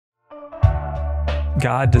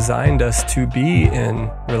God designed us to be in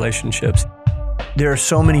relationships. There are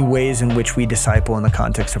so many ways in which we disciple in the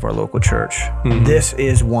context of our local church. Mm-hmm. This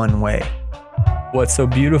is one way. What's so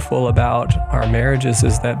beautiful about our marriages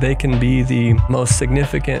is that they can be the most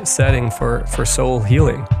significant setting for soul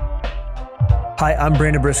healing. Hi, I'm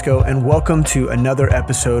Brandon Briscoe, and welcome to another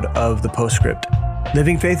episode of The Postscript,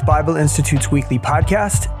 Living Faith Bible Institute's weekly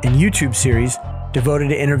podcast and YouTube series devoted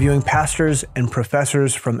to interviewing pastors and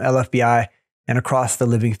professors from LFBI and across the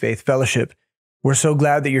Living Faith Fellowship. We're so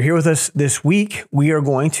glad that you're here with us this week. We are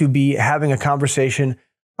going to be having a conversation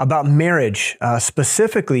about marriage,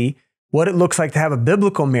 specifically what it looks like to have a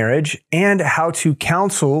biblical marriage and how to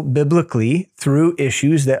counsel biblically through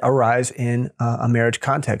issues that arise in a marriage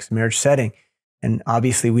context, a marriage setting. And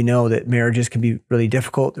obviously we know that marriages can be really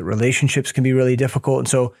difficult, that relationships can be really difficult. And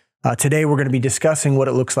so today we're going to be discussing what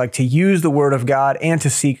it looks like to use the Word of God and to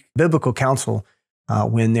seek biblical counsel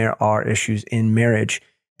when there are issues in marriage.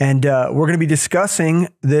 And we're going to be discussing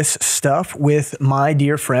this stuff with my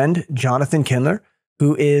dear friend, Jonathan Kindler,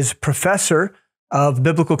 who is professor of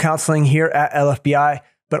biblical counseling here at LFBI,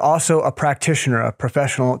 but also a practitioner, a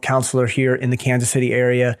professional counselor here in the Kansas City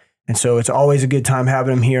area. And so it's always a good time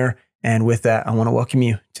having him here. And with that, I want to welcome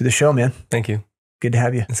you to the show, man. Thank you. Good to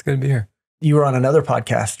have you. It's good to be here. You were on another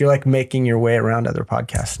podcast. You're like making your way around other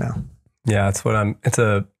podcasts now. Yeah, it's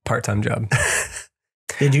a part-time job.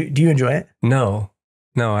 Do you enjoy it? No,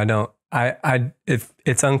 I don't.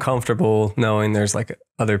 It's uncomfortable knowing there's like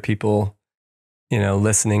other people,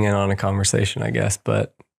 listening in on a conversation, I guess,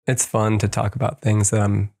 but it's fun to talk about things that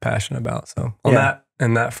I'm passionate about. So on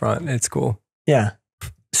that front, it's cool. Yeah.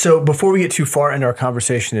 So before we get too far into our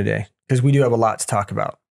conversation today, because we do have a lot to talk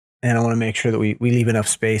about, and I want to make sure that we leave enough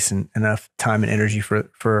space and enough time and energy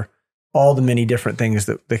for all the many different things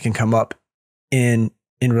that can come up in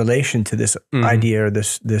relation to this idea or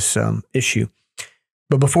this issue.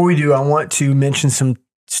 But before we do, I want to mention some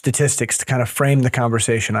statistics to kind of frame the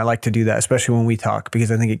conversation. I like to do that, especially when we talk, because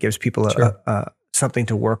I think it gives people something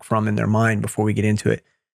to work from in their mind before we get into it.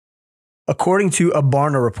 According to a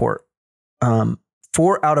Barna report,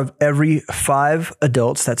 4 out of every 5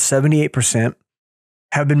 adults, that's 78%,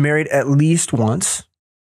 have been married at least once.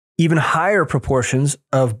 Even higher proportions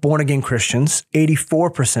of born-again Christians,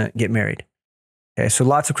 84% get married. Okay, so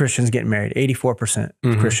lots of Christians getting married. 84%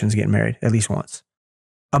 of Christians getting married at least once.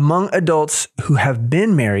 Among adults who have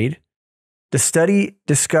been married, the study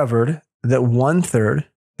discovered that 1/3,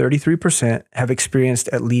 33%, have experienced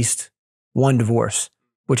at least one divorce,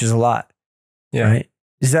 which is a lot. Yeah. Right?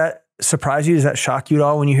 Does that surprise you? Does that shock you at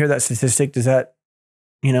all when you hear that statistic? Does that,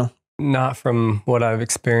 Not from what I've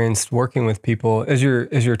experienced working with people. As you're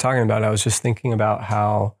talking about it, I was just thinking about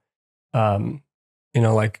how,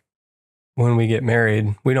 like when we get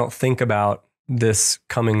married, we don't think about this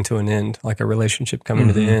coming to an end, like a relationship coming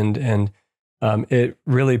to the end. And it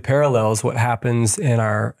really parallels what happens in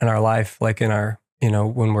our life, like in our,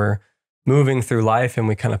 when we're moving through life and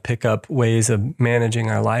we kind of pick up ways of managing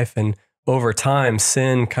our life. And over time,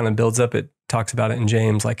 sin kind of builds up. It talks about it in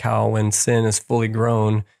James, like how when sin is fully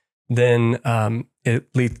grown, then it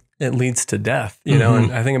leads to death,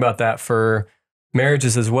 and I think about that for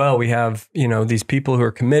marriages as well. We have, these people who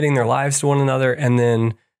are committing their lives to one another and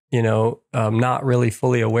then, not really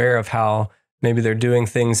fully aware of how maybe they're doing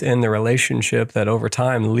things in the relationship that over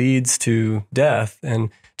time leads to death, and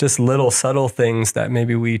just little subtle things that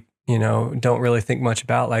maybe we, don't really think much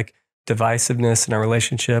about, like divisiveness in our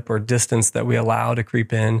relationship or distance that we allow to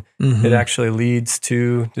creep in. It actually leads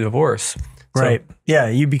to divorce. Right. So,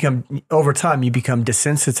 yeah. Over time, you become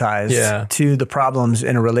desensitized to the problems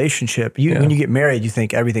in a relationship. When you get married, you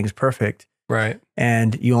think everything's perfect. Right.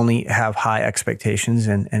 And you only have high expectations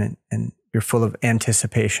and you're full of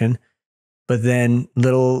anticipation. But then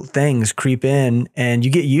little things creep in and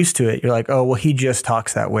you get used to it. You're like, oh, well, he just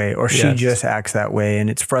talks that way or she just acts that way. And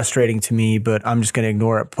it's frustrating to me, but I'm just going to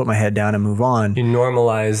ignore it, put my head down and move on. You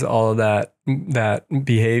normalize all of that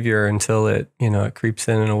behavior until it, it creeps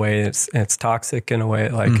in a way it's toxic, in a way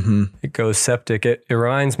like it goes septic. It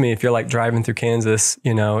reminds me, if you're like driving through Kansas,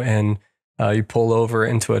 and you pull over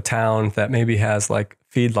into a town that maybe has like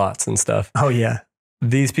feedlots and stuff. Oh yeah.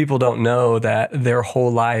 These people don't know that their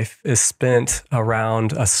whole life is spent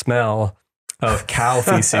around a smell of cow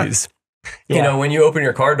feces. When you open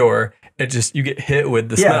your car door, you get hit with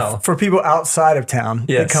the smell. For people outside of town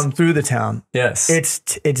that come through the town. Yes. It's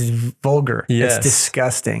vulgar. Yes. It's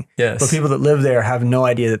disgusting. Yes. But people that live there have no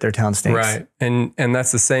idea that their town stinks. Right. And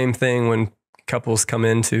that's the same thing when couples come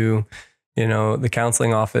into, the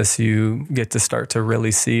counseling office. You get to start to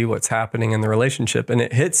really see what's happening in the relationship, and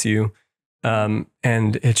it hits you And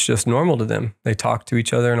it's just normal to them. They talk to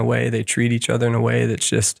each other in a way, they treat each other in a way that's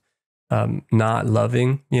just not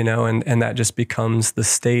loving, and that just becomes the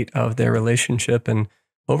state of their relationship. And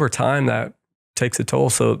over time, that takes a toll.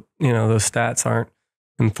 So, those stats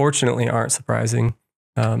unfortunately aren't surprising.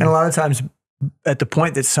 And a lot of times at the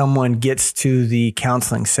point that someone gets to the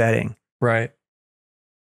counseling setting, right,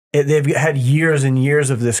 they've had years and years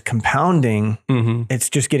of this compounding. Mm-hmm. It's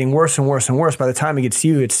just getting worse and worse and worse. By the time it gets to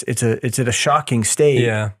you, it's at a shocking state.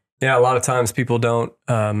 Yeah. Yeah. A lot of times people don't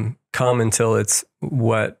come until it's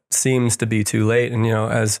what seems to be too late. And,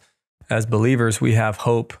 as believers, we have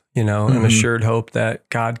hope, mm-hmm. an assured hope that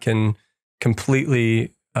God can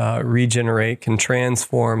completely regenerate, can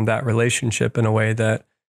transform that relationship in a way that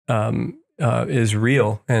is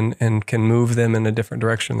real and can move them in a different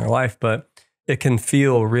direction in their life. But it can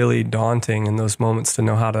feel really daunting in those moments to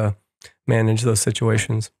know how to manage those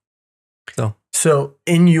situations. So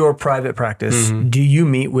in your private practice, mm-hmm. do you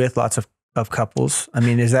meet with lots of couples? I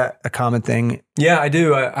mean, is that a common thing? Yeah, I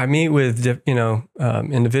do. I meet with,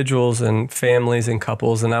 individuals and families and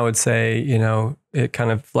couples. And I would say, it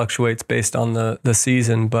kind of fluctuates based on the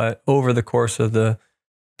season. But over the course of the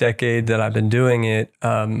decade that I've been doing it,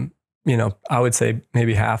 I would say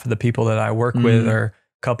maybe half of the people that I work with are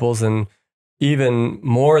couples. And even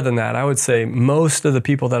more than that, I would say most of the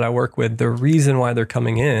people that I work with, the reason why they're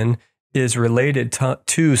coming in is related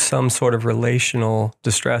to some sort of relational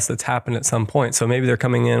distress that's happened at some point. So maybe they're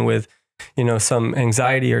coming in with, some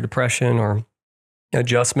anxiety or depression or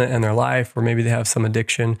adjustment in their life, or maybe they have some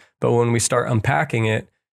addiction. But when we start unpacking it,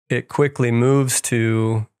 it quickly moves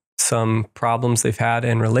to some problems they've had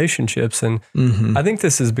in relationships. And mm-hmm. I think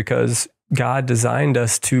this is because God designed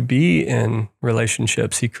us to be in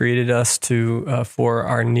relationships. He created us for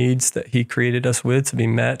our needs that He created us with to be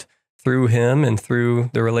met through Him and through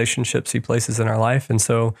the relationships He places in our life. And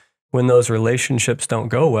so when those relationships don't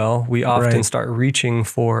go well, we often start reaching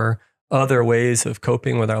for other ways of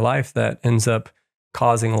coping with our life that ends up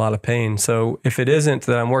causing a lot of pain. So if it isn't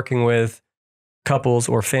that I'm working with couples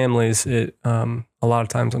or families, a lot of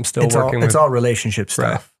times I'm still working with... It's all relationship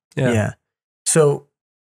stuff. Right. Yeah. So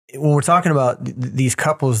when we're talking about these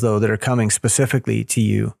couples, though, that are coming specifically to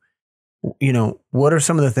you, what are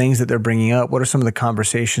some of the things that they're bringing up? What are some of the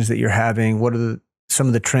conversations that you're having? What are some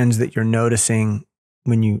of the trends that you're noticing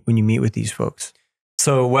when you meet with these folks?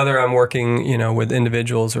 So whether I'm working, with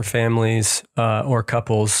individuals or families or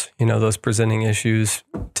couples, those presenting issues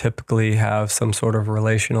typically have some sort of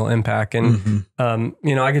relational impact. And,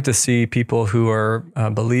 mm-hmm. I get to see people who are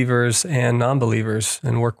believers and non-believers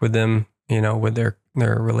and work with them, with their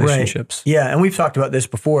relationships. Right. Yeah. And we've talked about this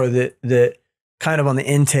before, that kind of on the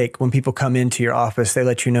intake, when people come into your office, they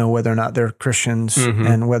let you know whether or not they're Christians mm-hmm.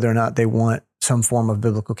 and whether or not they want some form of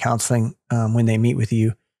biblical counseling when they meet with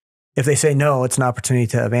you. If they say no, it's an opportunity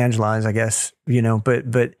to evangelize, I guess,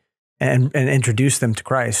 but introduce them to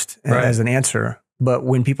Christ as an answer. But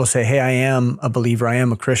when people say, hey, I am a believer, I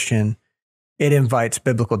am a Christian, it invites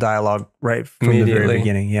biblical dialogue right from the very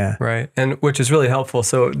beginning. Yeah. Right. And which is really helpful.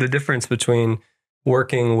 So the difference between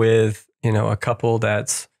working with, a couple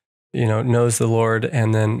that's, knows the Lord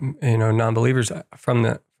and then, non-believers from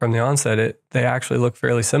the onset, they actually look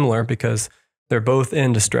fairly similar because they're both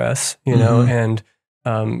in distress, mm-hmm. and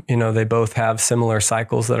they both have similar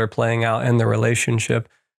cycles that are playing out in the relationship.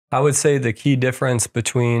 I would say the key difference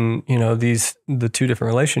between, the two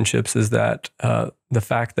different relationships is that the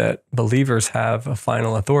fact that believers have a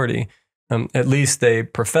final authority. At least they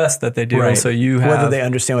profess that they do. Right. And so you have... Whether they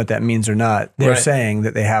understand what that means or not, they're saying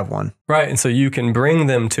that they have one. Right. And so you can bring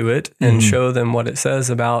them to it and mm-hmm. show them what it says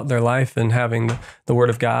about their life and having the Word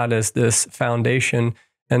of God as this foundation.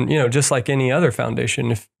 And, just like any other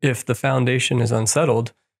foundation, if the foundation is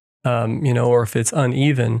unsettled, or if it's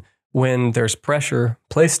uneven, when there's pressure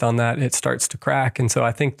placed on that, it starts to crack. And so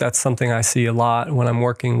I think that's something I see a lot when I'm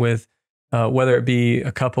working with, whether it be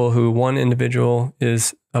a couple who one individual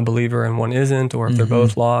is a believer and one isn't, or if they're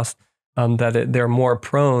both lost, they're more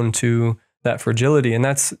prone to that fragility. And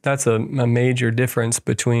that's a major difference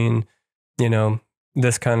between,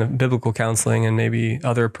 this kind of biblical counseling and maybe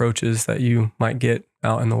other approaches that you might get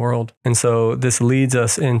out in the world. And so this leads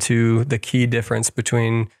us into the key difference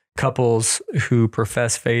between couples who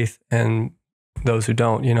profess faith and those who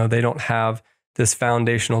don't. They don't have this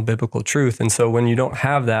foundational biblical truth. And so when you don't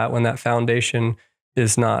have that, when that foundation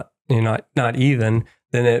is not even,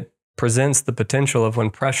 then it presents the potential of when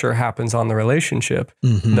pressure happens on the relationship,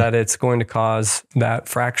 mm-hmm. that it's going to cause that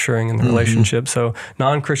fracturing in the mm-hmm. relationship. So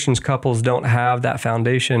non-Christian couples don't have that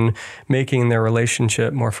foundation, making their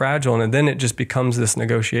relationship more fragile. And then it just becomes this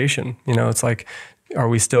negotiation. It's like, are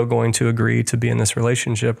we still going to agree to be in this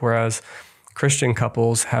relationship? Whereas Christian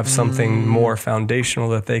couples have something more foundational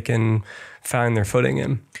that they can find their footing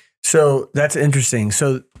in. So that's interesting.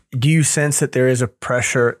 So do you sense that there is a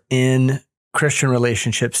pressure in Christian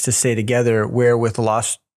relationships to stay together, where with the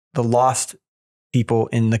lost people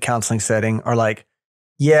in the counseling setting are like,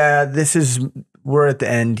 yeah, we're at the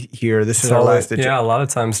end here. This is our last ditch. Yeah, a lot of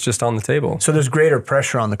times just on the table. So there's greater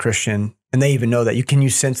pressure on the Christian, and they even know that. Can you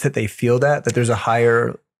sense that they feel that there's a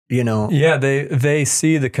higher, Yeah, they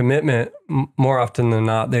see the commitment more often than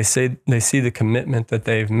not. They see the commitment that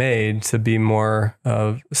they've made to be more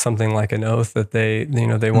of something like an oath that they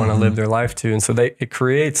want to live their life to. And so it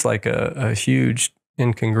creates like a huge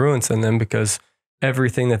incongruence in them, because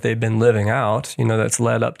everything that they've been living out, that's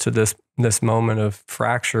led up to this moment of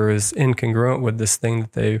fracture is incongruent with this thing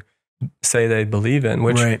that they say they believe in.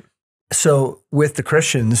 Right. So with the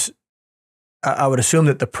Christians, I would assume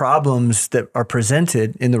that the problems that are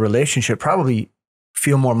presented in the relationship probably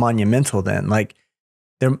feel more monumental then. Like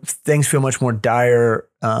things feel much more dire,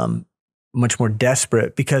 much more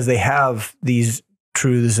desperate, because they have these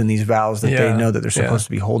truths and these vows that they know that they're supposed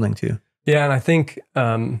to be holding to. Yeah. And I think,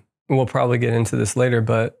 we'll probably get into this later,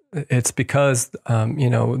 but it's because,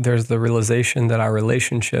 there's the realization that our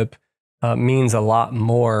relationship means a lot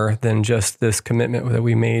more than just this commitment that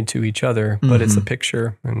we made to each other, but it's a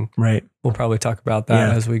picture. And we'll probably talk about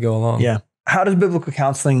that as we go along. Yeah. How does biblical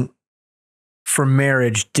counseling for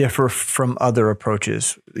marriage differ from other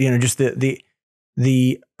approaches? Just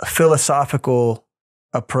the philosophical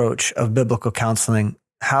approach of biblical counseling,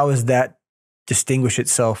 how does that distinguish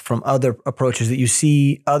itself from other approaches that you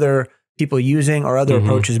see other people using, or other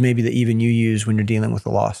approaches maybe that even you use when you're dealing with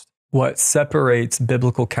the lost? What separates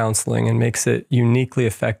biblical counseling and makes it uniquely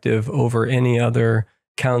effective over any other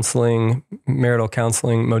counseling, marital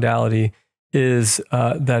counseling modality is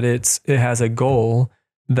that it has a goal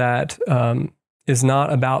that is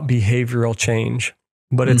not about behavioral change,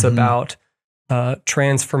 but it's about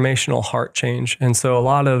transformational heart change. And so a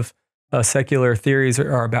lot of secular theories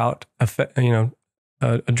are about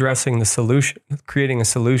addressing the solution, creating a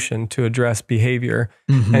solution to address behavior.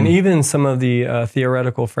 And even some of the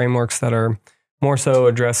theoretical frameworks that are more so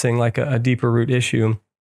addressing like a deeper root issue,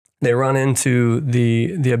 they run into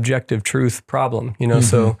the objective truth problem.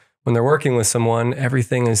 So when they're working with someone,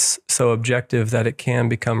 everything is so objective that it can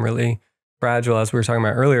become really fragile, as we were talking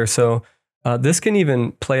about earlier. So this can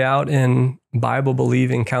even play out in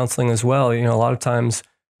Bible-believing counseling as well. A lot of times,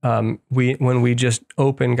 when we just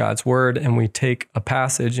open God's word and we take a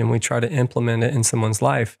passage and we try to implement it in someone's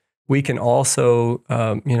life, we can also,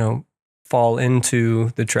 fall into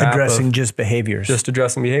the trap addressing of just behaviors. Just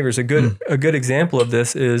addressing behaviors. A good example of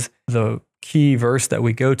this is the key verse that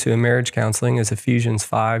we go to in marriage counseling is Ephesians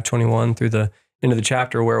 5:21 through the end of the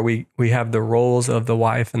chapter, where we have the roles of the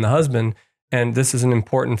wife and the husband. And this is an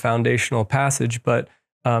important foundational passage. But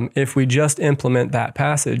if we just implement that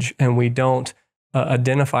passage and we don't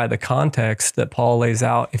identify the context that Paul lays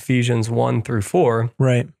out, Ephesians 1-4,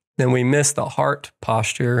 then we miss the heart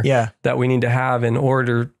posture that we need to have in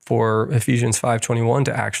order for Ephesians 5:21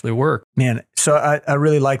 to actually work. Man, so I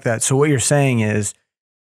really like that. So what you're saying is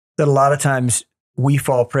that a lot of times we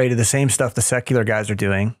fall prey to the same stuff the secular guys are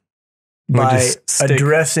doing by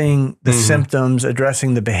addressing the symptoms,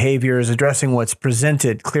 addressing the behaviors, addressing what's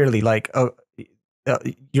presented clearly, like,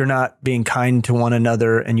 you're not being kind to one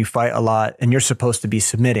another and you fight a lot and you're supposed to be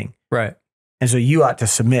submitting. Right. And so you ought to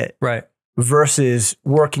submit. Right. Versus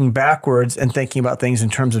working backwards and thinking about things in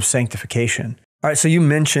terms of sanctification. All right. So you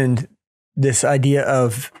mentioned this idea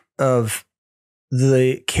of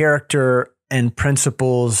the character and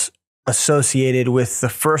principles associated with the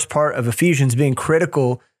first part of Ephesians being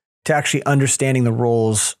critical to actually understanding the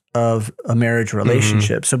roles of a marriage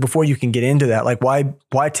relationship. So before you can get into that, like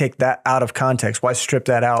why take that out of context? Why strip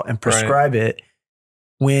that out and prescribe it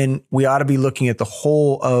when we ought to be looking at the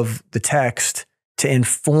whole of the text to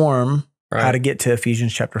inform how to get to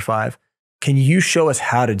Ephesians chapter 5? Can you show us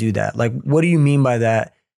how to do that? Like, what do you mean by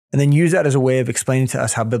that? And then use that as a way of explaining to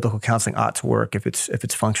us how biblical counseling ought to work if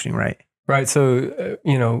it's functioning right. Right. So,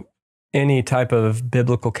 any type of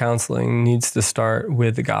biblical counseling needs to start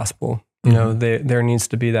with the gospel. There needs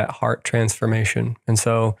to be that heart transformation. And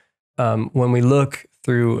so when we look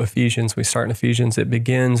through Ephesians, we start in Ephesians, it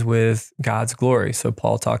begins with God's glory. So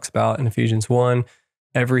Paul talks about in Ephesians 1,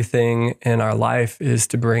 everything in our life is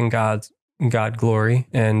to bring God glory,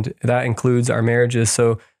 and that includes our marriages.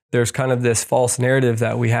 So there's kind of this false narrative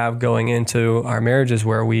that we have going into our marriages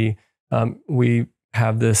where we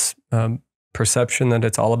have this perception that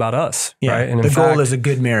it's all about us, right? And the goal is a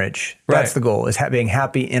good marriage. That's the goal, is being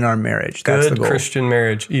happy in our marriage. That's good the goal. Christian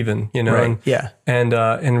marriage, even, And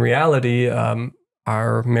in reality,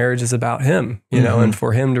 our marriage is about him, and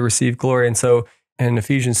for him to receive glory. And so in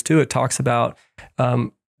Ephesians 2, it talks about,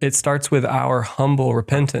 it starts with our humble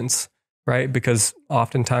repentance, right? Because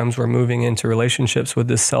oftentimes we're moving into relationships with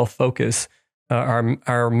this self-focus.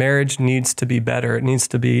 Our marriage needs to be better. It needs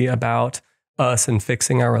to be about us and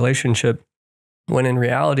fixing our relationship, when in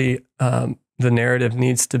reality, the narrative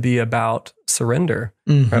needs to be about surrender.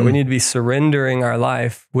 Right? We need to be surrendering our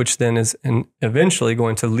life, which then is eventually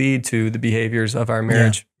going to lead to the behaviors of our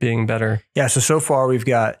marriage being better. Yeah. So far we've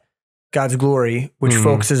got God's glory, which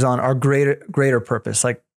focuses on our greater purpose,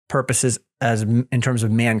 like purposes as in terms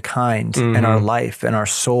of mankind and our life and our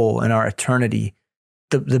soul and our eternity.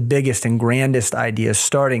 The biggest and grandest ideas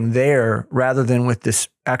starting there, rather than with this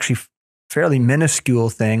actually fairly minuscule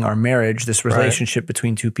thing, our marriage, this relationship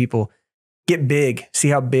between two people. Get big, see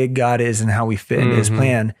how big God is and how we fit into his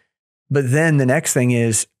plan. But then the next thing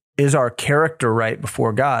is our character right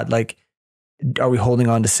before God? Like, are we holding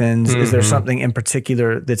on to sins? Is there something in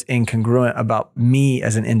particular that's incongruent about me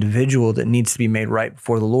as an individual that needs to be made right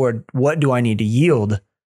before the Lord? What do I need to yield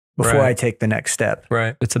before I take the next step?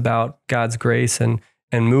 Right. It's about God's grace and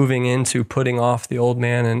moving into putting off the old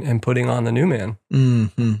man and putting on the new man.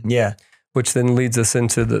 Yeah. Which then leads us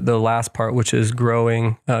into the last part, which is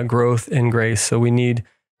growth in grace. So we need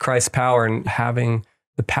Christ's power and having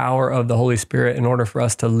the power of the Holy Spirit in order for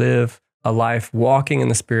us to live a life walking in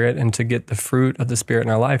the Spirit and to get the fruit of the Spirit in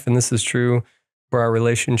our life. And this is true for our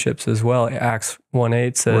relationships as well. Acts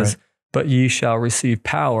 1:8 says, "But ye shall receive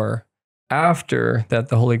power after that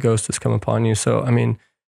the Holy Ghost has come upon you." So, I mean,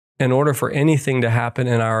 in order for anything to happen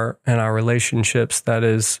in our relationships that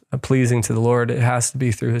is pleasing to the Lord, it has to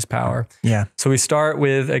be through his power. Yeah. So we start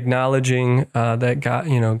with acknowledging that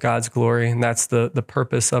God, God's glory, and that's the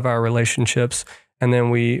purpose of our relationships. And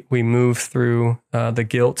then we move through the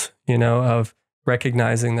guilt, of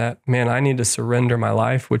recognizing that, man, I need to surrender my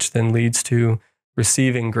life, which then leads to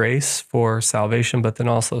receiving grace for salvation, but then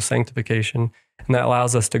also sanctification. And that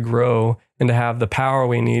allows us to grow and to have the power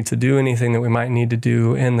we need to do anything that we might need to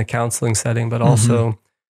do in the counseling setting, but also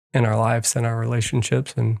in our lives and our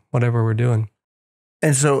relationships and whatever we're doing.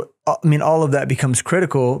 And so, I mean, all of that becomes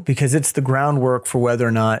critical because it's the groundwork for whether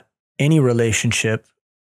or not any relationship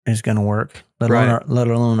is going to work, let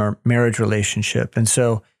alone our marriage relationship. And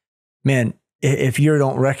so, man, if you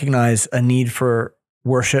don't recognize a need for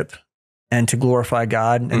worship and to glorify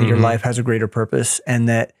God, and that your life has a greater purpose, and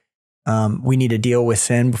that we need to deal with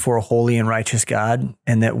sin before a holy and righteous God,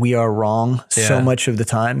 and that we are wrong so much of the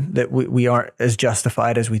time, that we aren't as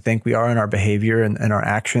justified as we think we are in our behavior and our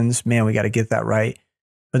actions. Man, we got to get that right.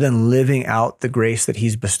 But then living out the grace that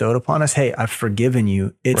he's bestowed upon us. Hey, I've forgiven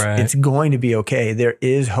you. It's going to be okay. There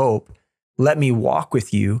is hope. Let me walk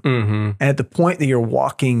with you. And at the point that you're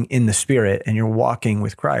walking in the Spirit and you're walking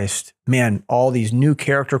with Christ, man, all these new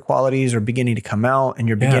character qualities are beginning to come out, and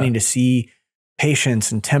you're beginning to see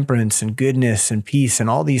patience and temperance and goodness and peace and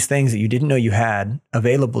all these things that you didn't know you had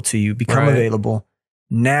available to you become available.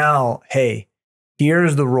 Now, hey,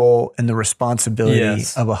 here's the role and the responsibility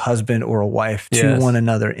of a husband or a wife to one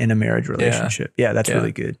another in a marriage relationship. Yeah, that's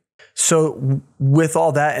really good. So with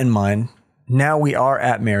all that in mind, now we are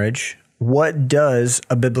at marriage. What does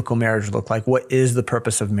a biblical marriage look like? What is the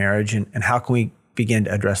purpose of marriage, and how can we begin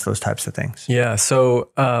to address those types of things? Yeah. So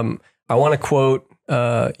I want to quote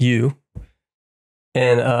you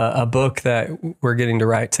in a book that we're getting to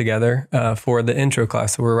write together for the intro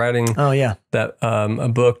class. So we're writing that a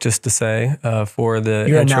book just to say for the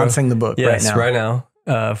You're intro. announcing the book right now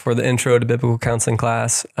for the intro to biblical counseling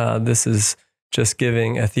class. This is just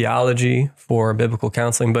giving a theology for biblical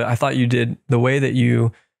counseling. But I thought you did, the way that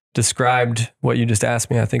you described what you just asked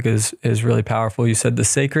me, I think is really powerful. You said the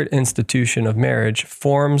sacred institution of marriage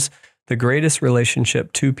forms the greatest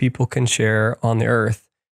relationship two people can share on the earth.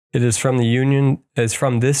 It is from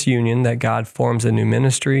this union that God forms a new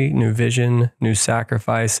ministry, new vision, new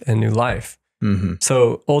sacrifice, and new life.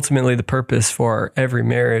 So ultimately, the purpose for every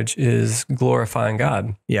marriage is glorifying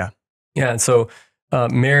God. Yeah. And so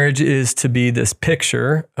marriage is to be this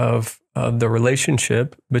picture of the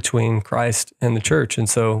relationship between Christ and the church. And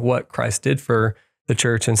so what Christ did for the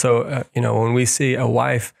church. And so, when we see a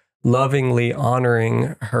wife lovingly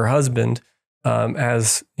honoring her husband,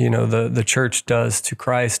 as the church does to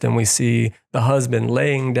Christ, and we see the husband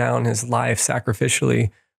laying down his life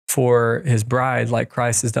sacrificially for his bride, like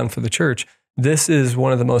Christ has done for the church. This is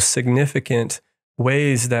one of the most significant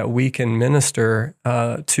ways that we can minister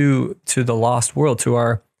to the lost world, to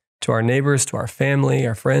our neighbors, to our family,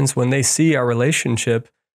 our friends. When they see our relationship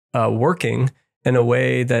working in a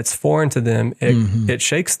way that's foreign to them, it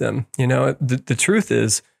shakes them. The truth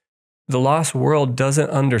is, the lost world doesn't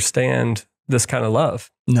understand this kind of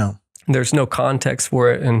love. No. There's no context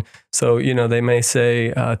for it. And so, they may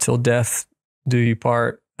say, till death do you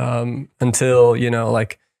part, until,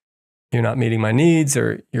 like, you're not meeting my needs,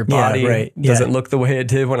 or your body doesn't look the way it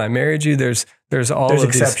did when I married you. There's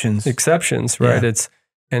exceptions. These exceptions, right? Yeah.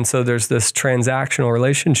 And so there's this transactional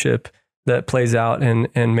relationship that plays out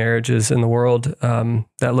in marriages in the world,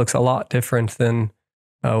 that looks a lot different than.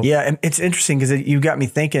 And it's interesting because you got me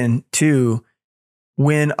thinking too,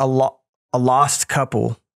 when a lost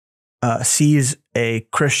couple sees a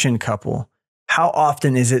Christian couple, how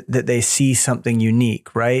often is it that they see something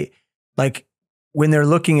unique, right? Like when they're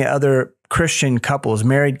looking at other Christian couples,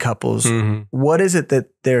 married couples, what is it that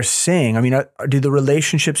they're seeing? I mean, do the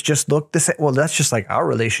relationships just look the same? Well, that's just like our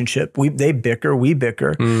relationship. They bicker, we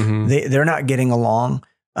bicker. They're not getting along.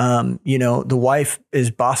 The wife is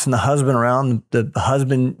bossing the husband around. The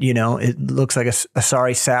husband, it looks like a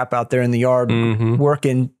sorry sap out there in the yard,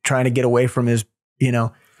 working, trying to get away from his,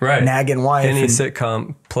 nagging wife. Any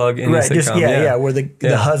sitcom, plug any sitcom. Just, where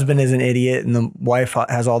the husband is an idiot and the wife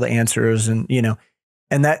has all the answers, and,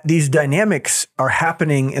 and that these dynamics are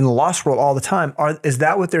happening in the lost world all the time. Is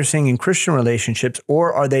that what they're seeing in Christian relationships,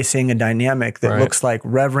 or are they seeing a dynamic that looks like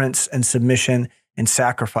reverence and submission and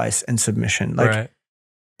sacrifice and submission?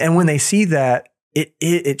 And when they see that,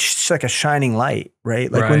 it's like a shining light,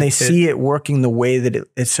 right? Like when they see it working the way that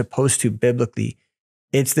it's supposed to biblically,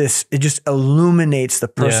 it just illuminates the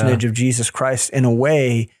personage of Jesus Christ in a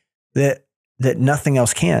way that nothing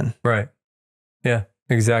else can. Right. Yeah,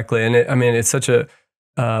 exactly. And it's such a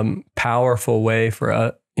powerful way for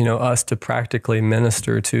us to practically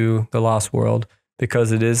minister to the lost world,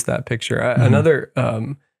 because it is that picture. Another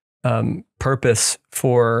purpose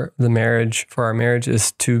for our marriage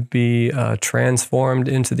is to be transformed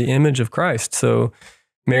into the image of Christ. So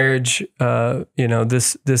marriage,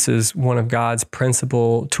 this is one of God's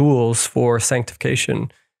principal tools for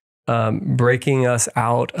sanctification, breaking us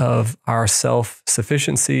out of our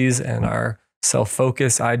self-sufficiencies and our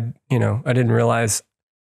self-focus. I didn't realize,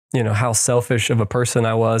 how selfish of a person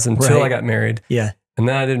I was until I got married. Yeah. And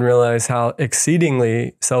then I didn't realize how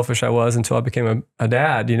exceedingly selfish I was until I became a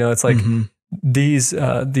dad. It's like these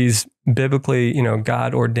biblically,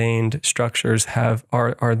 God ordained structures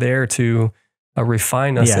are there to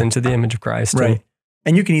refine us into the image of Christ. Right.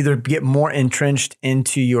 And you can either get more entrenched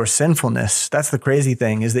into your sinfulness. That's the crazy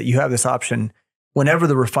thing, is that you have this option whenever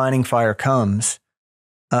the refining fire comes.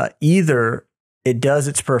 Either it does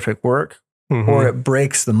its perfect work, or it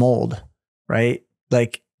breaks the mold. Right.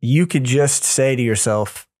 Like, you could just say to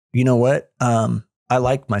yourself, you know what? I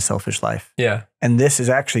like my selfish life. Yeah. And this is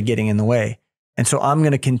actually getting in the way. And so I'm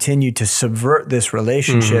going to continue to subvert this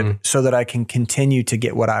relationship so that I can continue to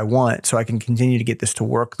get what I want. So I can continue to get this to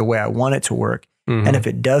work the way I want it to work. And if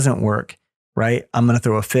it doesn't work, right, I'm going to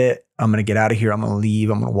throw a fit. I'm going to get out of here. I'm going to leave.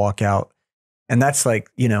 I'm going to walk out. And that's like,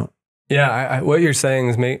 Yeah. What you're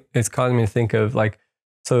saying it's causing me to think of, like,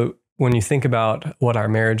 so when you think about what our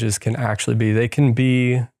marriages can actually be, they can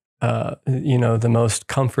be, the most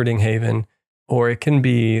comforting haven, or it can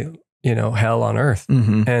be, hell on earth.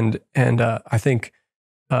 And I think,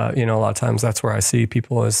 a lot of times that's where I see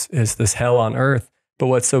people is this hell on earth. But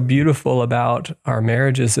what's so beautiful about our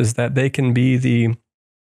marriages is that they can be the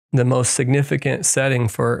most significant setting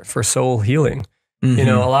for soul healing. A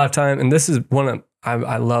lot of time, and this is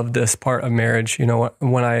I love this part of marriage.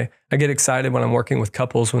 When I get excited when I'm working with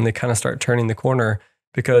couples, when they kind of start turning the corner,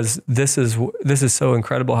 because this is so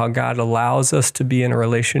incredible how God allows us to be in a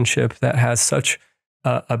relationship that has such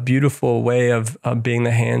a beautiful way of being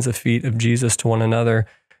the hands and feet of Jesus to one another.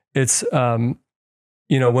 It's,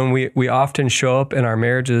 when we often show up in our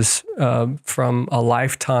marriages from a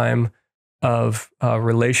lifetime of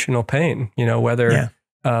relational pain, whether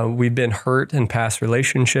we've been hurt in past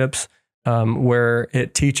relationships, where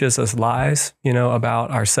it teaches us lies,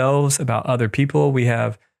 about ourselves, about other people. We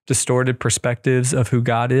have distorted perspectives of who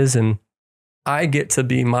God is. And I get to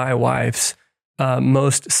be my wife's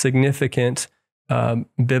most significant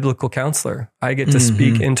biblical counselor. I get to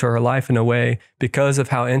speak into her life in a way because of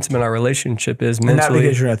how intimate our relationship is mentally. And not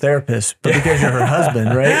because you're a therapist, but because you're her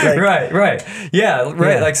husband, right? Like, right. Yeah,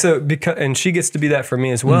 right. Yeah. Like, so and she gets to be that for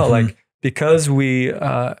me as well. Like, because we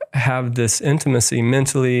have this intimacy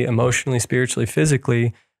mentally, emotionally, spiritually,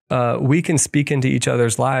 physically, we can speak into each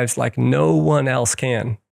other's lives like no one else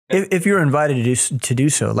can. If you're invited to do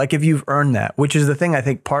so, like if you've earned that, which is the thing I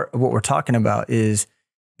think part of what we're talking about is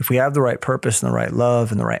if we have the right purpose and the right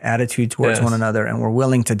love and the right attitude towards one another, and we're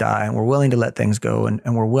willing to die and we're willing to let things go, and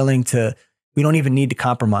we're willing to, we don't even need to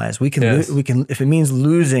compromise. We can, if it means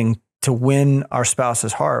losing to win our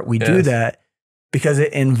spouse's heart, we do that. because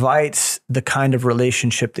it invites the kind of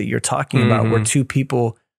relationship that you're talking about, where two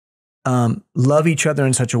people love each other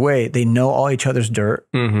in such a way they know all each other's dirt,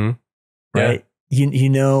 right? You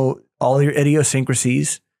know all your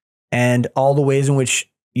idiosyncrasies and all the ways in which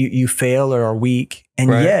you fail or are weak, and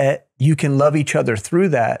yet you can love each other through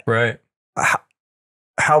that. Right.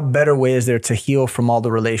 How better way is there to heal from all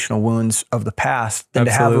the relational wounds of the past than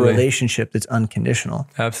to have a relationship that's unconditional?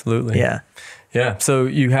 Absolutely. Yeah. Yeah. So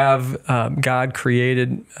you have God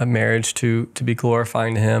created a marriage to be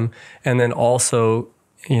glorifying to him, and then also,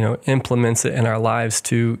 implements it in our lives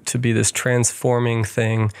to be this transforming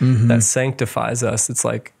thing that sanctifies us. It's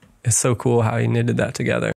so cool how he knitted that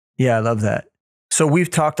together. Yeah, I love that. So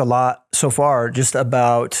we've talked a lot so far just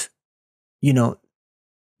about,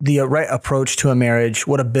 the right approach to a marriage,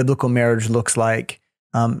 what a biblical marriage looks like,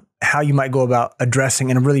 how you might go about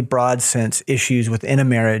addressing, in a really broad sense, issues within a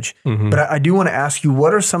marriage. But I do want to ask you,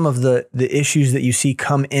 what are some of the issues that you see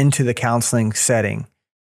come into the counseling setting?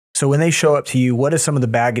 So when they show up to you, what is some of the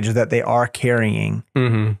baggage that they are carrying?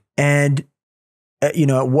 And, at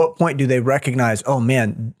what point do they recognize, oh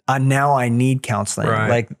man, now I need counseling? Right.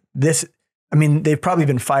 Like this, they've probably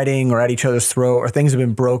been fighting or at each other's throat, or things have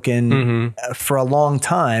been broken for a long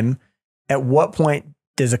time. At what point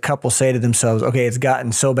does a couple say to themselves, okay, it's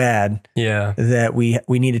gotten so bad that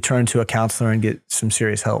we need to turn to a counselor and get some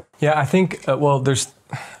serious help? Yeah, I think,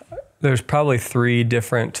 there's probably three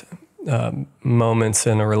different moments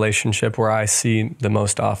in a relationship where I see the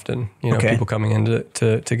most often, people coming in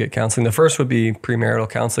to get counseling. The first would be premarital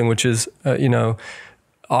counseling, which is,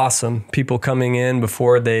 awesome. People coming in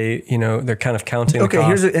before they, they're kind of counting the cost.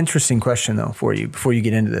 Here's an interesting question though for you before you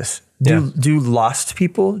get into this. Do lost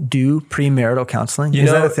people do premarital counseling? Is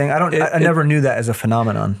that a thing? I never knew that as a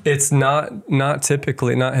phenomenon. It's not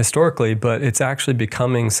typically, not historically, but it's actually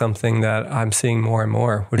becoming something that I'm seeing more and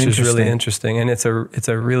more, which is really interesting. And it's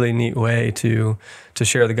a really neat way to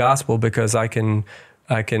share the gospel, because I can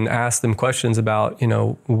ask them questions about,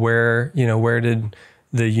 where did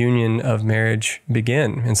the union of marriage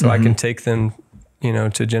begin? And so I can take them,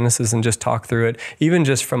 to Genesis and just talk through it, even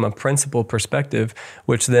just from a principle perspective,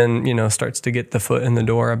 which then, starts to get the foot in the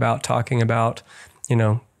door about talking about,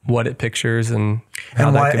 what it pictures and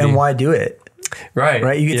how that could be. And why do it?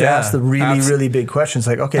 Right. You get to ask the really, really big questions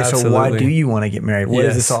like, okay, so why do you want to get married? What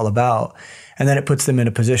is this all about? And then it puts them in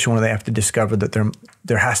a position where they have to discover that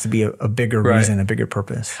there has to be a bigger reason, a bigger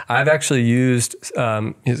purpose. I've actually used,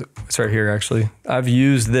 it's right here actually. I've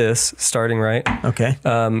used this starting right. Okay.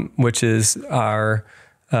 Which is our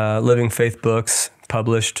Living Faith books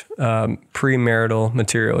published premarital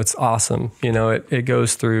material. It's awesome. It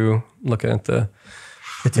goes through looking at the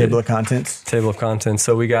table of contents. Table of contents.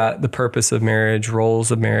 So we got the purpose of marriage,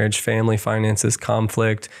 roles of marriage, family, finances,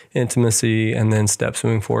 conflict, intimacy, and then steps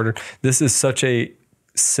moving forward. This is such a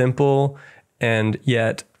simple, and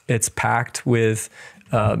yet it's packed with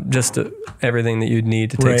just everything that you'd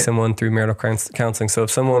need to take someone through marital counseling. So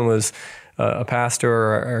if someone was a pastor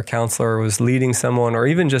or a counselor was leading someone, or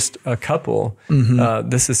even just a couple,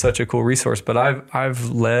 this is such a cool resource. But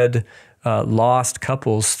I've led lost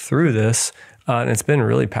couples through this. And it's been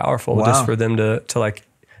really powerful just for them to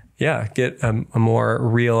get a more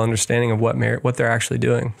real understanding of what they're actually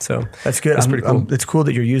doing. So that's good. That's pretty cool. It's cool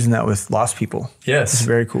that you're using that with lost people. Yes. It's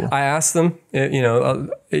very cool. I asked them,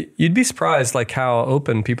 you'd be surprised like how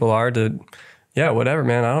open people are to, whatever,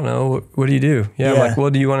 man, I don't know. What do you do? I'm like, well,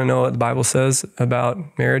 do you want to know what the Bible says about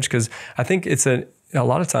marriage? Because I think it's a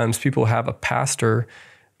lot of times people have a pastor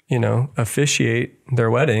officiate their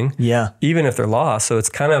wedding, even if they're lost. So it's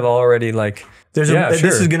kind of already like, this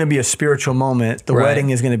is going to be a spiritual moment. The wedding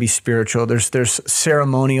is going to be spiritual. There's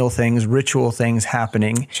ceremonial things, ritual things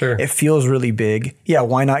happening. Sure. It feels really big. Yeah.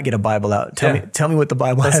 Why not get a Bible out? Tell me what the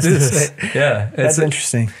Bible has to say. Yeah. That's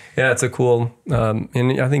interesting. Yeah. It's a cool,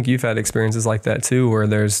 and I think you've had experiences like that too,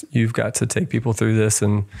 where you've got to take people through this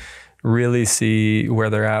and really see where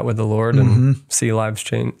they're at with the Lord and see lives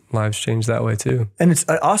change that way too. And it's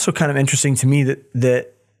also kind of interesting to me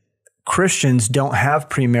that Christians don't have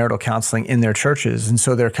premarital counseling in their churches. And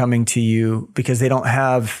so they're coming to you because they don't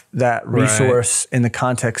have that resource in the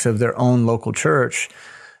context of their own local church.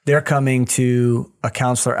 They're coming to a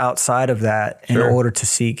counselor outside of that in order to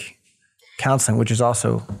seek counseling, which is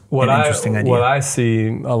also an interesting idea. What I see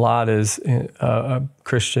a lot is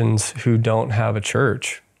Christians who don't have a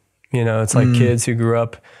church. It's like kids who grew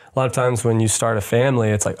up. A lot of times when you start a family,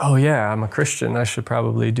 it's like, oh yeah, I'm a Christian. I should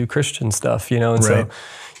probably do Christian stuff, And so,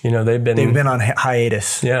 they've been on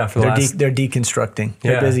hiatus. Yeah, they're deconstructing.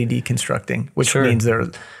 They're busy deconstructing, which means they're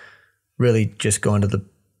really just going to the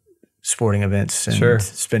sporting events and Sure.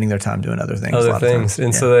 spending their time doing other things. Other things.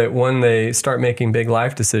 And so that when they start making big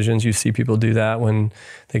life decisions, you see people do that when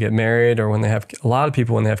they get married or when they have, a lot of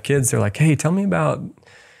people when they have kids, they're like, hey, tell me about,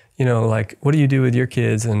 like, what do you do with your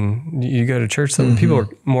kids? And you go to church. Some people are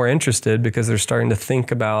more interested because they're starting to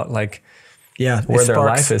think about like, where their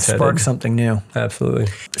life is headed. Sparks something new. Absolutely.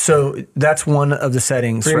 So that's one of the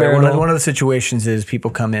settings. Right? One of the situations is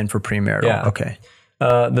people come in for premarital. Yeah. Okay.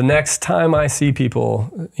 The next time I see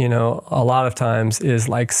people, a lot of times is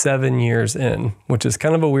like 7 years in, which is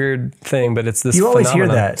kind of a weird thing, but it's this You always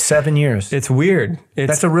phenomenon. hear that, 7 years. It's weird.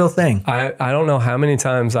 That's a real thing. I don't know how many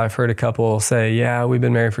times I've heard a couple say, yeah, we've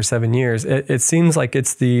been married for 7 years. It seems like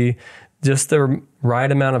it's just the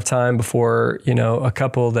right amount of time before, a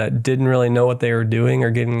couple that didn't really know what they were doing or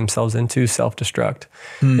getting themselves into self-destruct.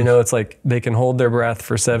 It's like they can hold their breath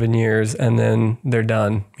for 7 years and then they're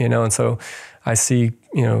done, and so I see,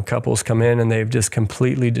 couples come in and they've just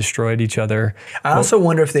completely destroyed each other. I also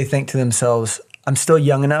wonder if they think to themselves, I'm still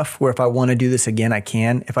young enough where if I want to do this again, I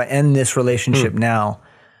can. If I end this relationship now,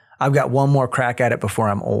 I've got one more crack at it before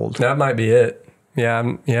I'm old. That might be it. Yeah.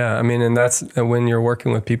 I mean, and that's when you're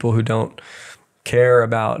working with people who don't care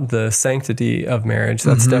about the sanctity of marriage.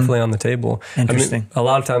 That's definitely on the table. Interesting. I mean, a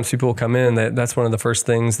lot of times people will come in, that's one of the first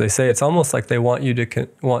things they say. It's almost like they want you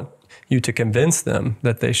to convince them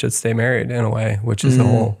that they should stay married in a way, which is a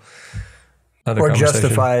whole other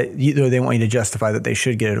conversation. They want you to justify that they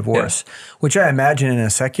should get a divorce, which I imagine in a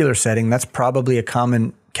secular setting, that's probably a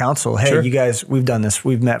common counsel. Hey, you guys, we've done this.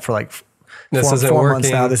 We've met for like four months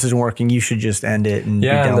now. This isn't working. You should just end it and be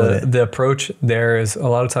done with it. The approach there is a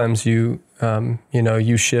lot of times you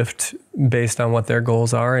shift based on what their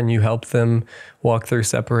goals are and you help them walk through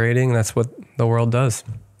separating. That's what the world does.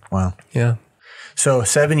 Wow. Yeah. So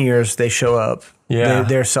 7 years, they show up. Yeah.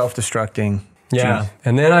 They're self-destructing. Yeah. Jeez.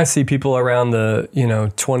 And then I see people around the,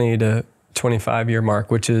 20 to 25 year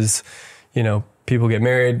mark, which is, people get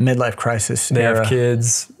married. Midlife crisis. They have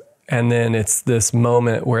kids. And then it's this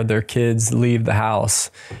moment where their kids leave the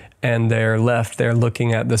house and they're left there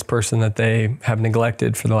looking at this person that they have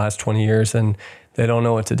neglected for the last 20 years and they don't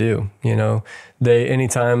know what to do.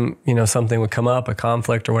 Anytime, something would come up, a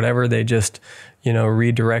conflict or whatever, they just,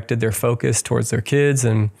 redirected their focus towards their kids.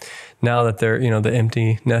 And now that they're, the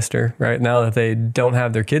empty nester, right? Now that they don't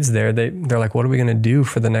have their kids there, they're like, what are we going to do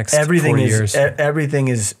for the next 40 years? Everything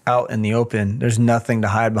is out in the open. There's nothing to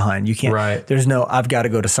hide behind. You can't, there's no, I've got to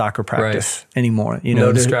go to soccer practice anymore.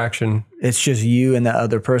 No distraction. It's just you and that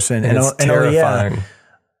other person. And it's terrifying.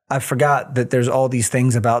 I forgot that there's all these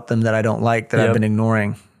things about them that I don't like that I've been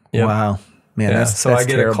ignoring. Yep. Wow. Man, that's I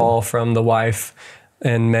get terrible. A call from the wife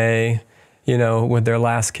in May, with their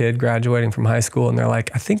last kid graduating from high school. And they're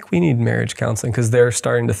like, I think we need marriage counseling because they're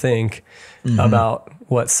starting to think about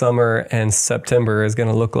what summer and September is going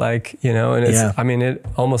to look like, and it's,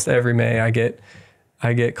 almost every May I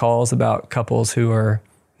get calls about couples who are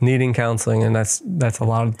needing counseling. And that's a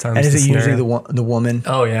lot of times. And is it usually the woman?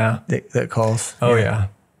 Oh yeah. That calls? Oh yeah.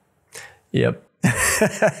 Yep.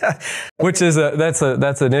 Which is that's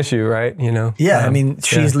an issue, right?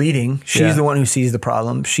 She's leading. She's the one who sees the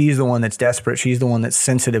problem. She's the one that's desperate. She's the one that's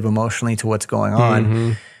sensitive emotionally to what's going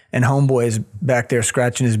on. And homeboy's back there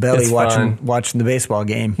scratching his belly, watching the baseball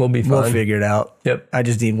game. We'll be fine. We'll figure it out. Yep. I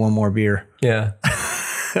just need one more beer. Yeah.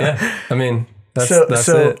 Yeah. I mean, that's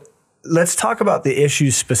it. Let's talk about the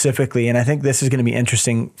issues specifically, and I think this is going to be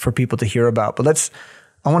interesting for people to hear about. But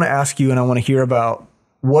I want to ask you, and I want to hear about.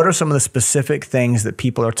 What are some of the specific things that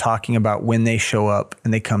people are talking about when they show up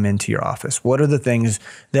and they come into your office? What are the things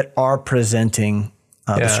that are presenting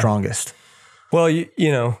the strongest? Well,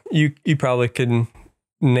 you probably could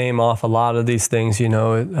name off a lot of these things.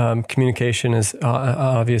 Communication is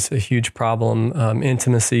obviously a huge problem.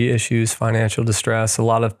 Intimacy issues, financial distress, a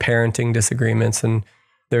lot of parenting disagreements, and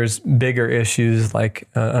there's bigger issues like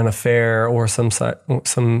an affair or some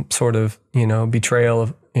sort of betrayal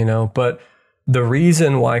of but. The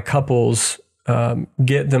reason why couples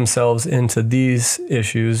get themselves into these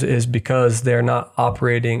issues is because they're not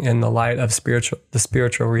operating in the light of the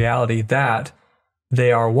spiritual reality that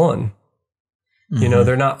they are one.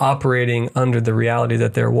 They're not operating under the reality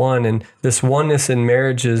that they're one. And this oneness in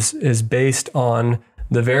marriage is based on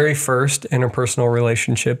the very first interpersonal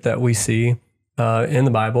relationship that we see in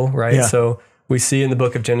the Bible, right? Yeah. So we see in the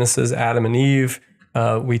book of Genesis, Adam and Eve.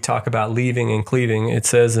 We talk about leaving and cleaving. It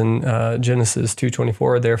says in Genesis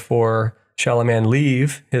 2:24, therefore shall a man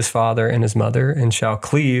leave his father and his mother and shall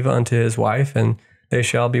cleave unto his wife, and they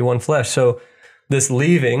shall be one flesh. So this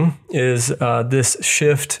leaving is this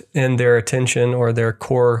shift in their attention or their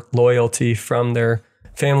core loyalty from their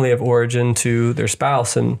family of origin to their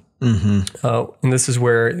spouse. And And this is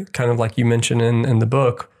where, kind of like you mentioned in the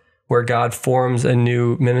book, where God forms a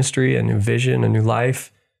new ministry, a new vision, a new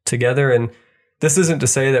life together. And this isn't to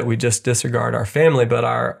say that we just disregard our family, but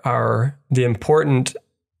the important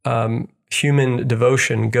human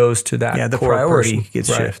devotion goes to that. Yeah, the core priority person.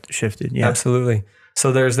 gets shifted. Yeah, absolutely.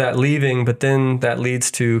 So there's that leaving, but then that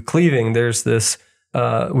leads to cleaving. There's this,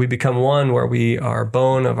 we become one where we are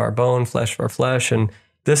bone of our bone, flesh of our flesh. And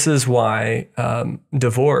this is why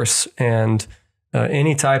divorce and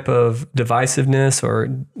any type of divisiveness or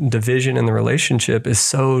division in the relationship is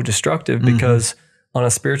so destructive, because on a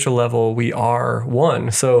spiritual level, we are one.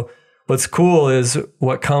 So what's cool is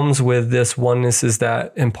what comes with this oneness is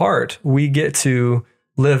that, in part, we get to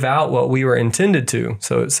live out what we were intended to.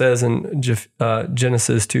 So it says in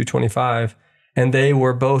Genesis 2:25, and they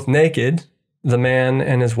were both naked, the man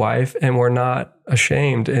and his wife, and were not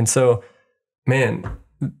ashamed. And so, man,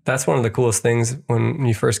 that's one of the coolest things when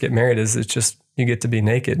you first get married is it's just, you get to be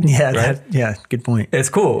naked. Yeah. Right? Good point. It's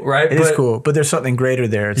cool, right? It is cool, but there's something greater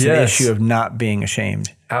there. It's an issue of not being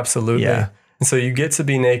ashamed. Absolutely. Yeah. And so you get to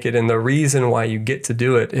be naked. And the reason why you get to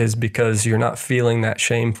do it is because you're not feeling that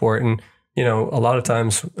shame for it. And, a lot of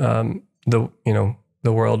times, the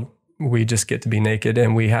world, we just get to be naked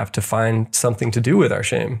and we have to find something to do with our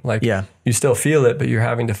shame. Like, you still feel it, but you're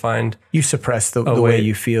having to find. You suppress the way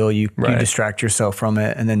you feel. You distract yourself from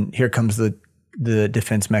it. And then here comes the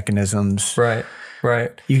defense mechanisms. Right.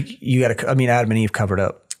 You got to, Adam and Eve covered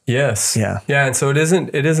up. Yes. Yeah. Yeah. And so it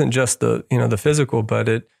isn't just the physical,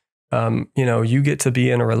 but you get to be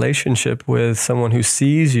in a relationship with someone who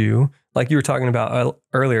sees you, like you were talking about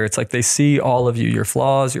earlier. It's like they see all of you, your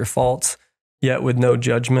flaws, your faults, yet with no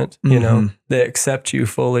judgment. They accept you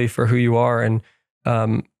fully for who you are. And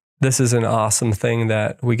this is an awesome thing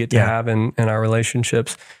that we get to have in our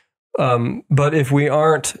relationships. But if we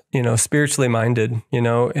aren't, spiritually minded,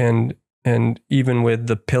 and even with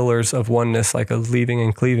the pillars of oneness, like a leaving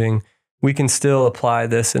and cleaving, we can still apply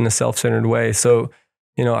this in a self-centered way. So,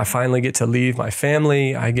 I finally get to leave my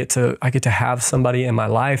family. I get to have somebody in my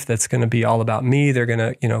life that's going to be all about me. They're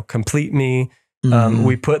going to, complete me.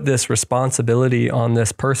 We put this responsibility on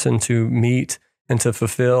this person to meet and to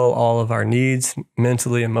fulfill all of our needs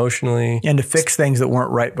mentally, emotionally. And to fix things that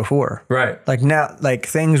weren't right before. Right. Like now,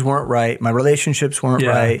 things weren't right. My relationships weren't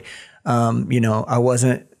right. I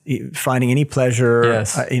wasn't finding any pleasure.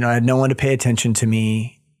 Yes. I had no one to pay attention to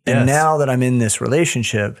me. And now that I'm in this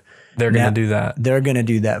relationship, they're going to do that. They're going to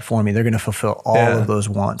do that for me. They're going to fulfill all of those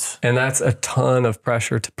wants. And that's a ton of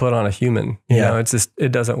pressure to put on a human. It's just,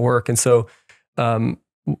 it doesn't work. And so,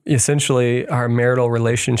 essentially our marital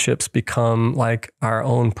relationships become like our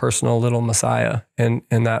own personal little Messiah and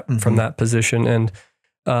that from that position. And,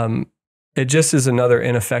 it just is another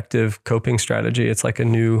ineffective coping strategy. It's like a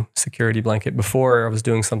new security blanket. Before I was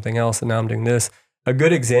doing something else and now I'm doing this. A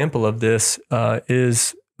good example of this,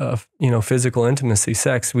 is physical intimacy,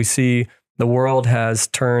 sex. We see the world has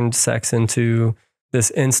turned sex into this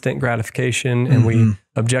instant gratification, and we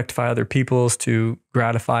objectify other people's to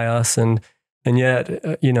gratify us. And yet,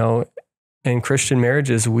 in Christian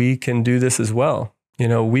marriages, we can do this as well.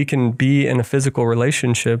 We can be in a physical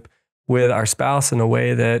relationship with our spouse in a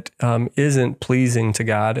way that isn't pleasing to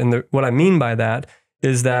God. And what I mean by that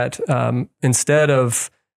is that instead of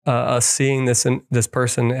us seeing this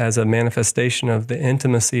person as a manifestation of the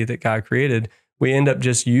intimacy that God created, we end up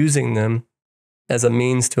just using them as a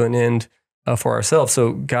means to an end for ourselves.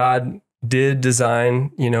 So God did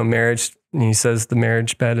design, marriage, and he says the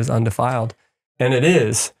marriage bed is undefiled. And it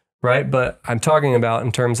is, right? But I'm talking about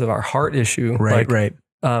in terms of our heart issue. Right.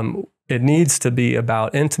 It needs to be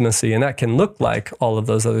about intimacy, and that can look like all of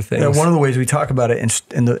those other things. Yeah, one of the ways we talk about it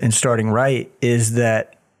in starting right is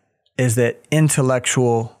that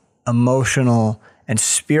intellectual, emotional, and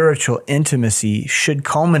spiritual intimacy should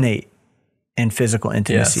culminate in physical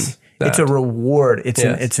intimacy. Yes, it's a reward.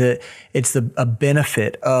 It's a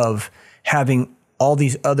benefit of having all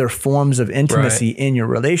these other forms of intimacy in your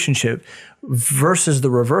relationship versus the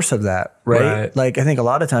reverse of that, right? Like I think a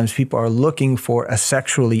lot of times people are looking for a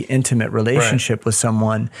sexually intimate relationship with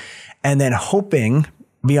someone and then hoping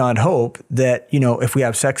beyond hope that, if we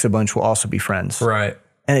have sex a bunch, we'll also be friends. Right.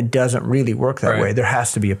 And it doesn't really work that way. There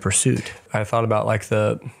has to be a pursuit. I thought about like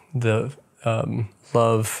the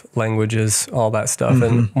love languages, all that stuff.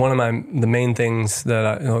 And one of the main things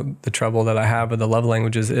that the trouble that I have with the love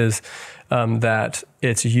languages is that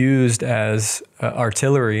it's used as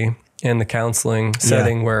artillery in the counseling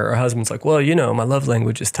setting where her husband's like, well, my love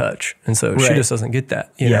language is touch. And so she just doesn't get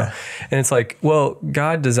that, know? And it's like, well,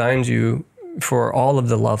 God designed you for all of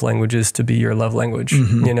the love languages to be your love language,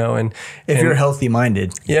 you know, and if you're healthy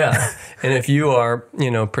minded. Yeah. And if you are,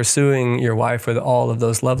 you know, pursuing your wife with all of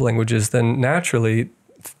those love languages, then naturally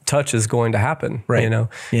touch is going to happen, right. you know?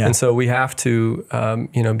 Yeah. And so we have to,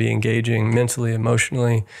 you know, be engaging mentally,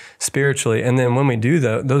 emotionally, spiritually. And then when we do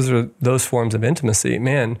that, those forms of intimacy,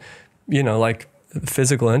 man, you know, like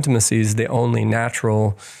physical intimacy is the only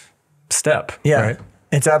natural step. Yeah. Right?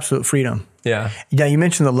 It's absolute freedom. Yeah. Yeah. You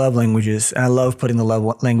mentioned the love languages, and I love putting the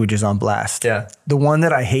love languages on blast. Yeah. The one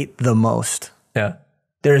that I hate the most, Yeah.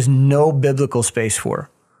 there's no biblical space for,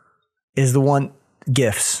 is the one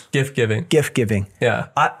gifts. Gift giving. Gift giving. Yeah.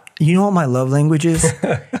 You know what my love language is?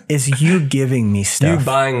 Is you giving me stuff. You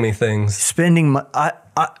buying me things. Spending my,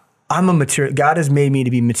 I'm a material, God has made me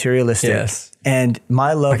to be materialistic. Yes. And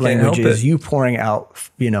my love language is you pouring out,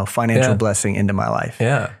 you know, financial blessing into my life.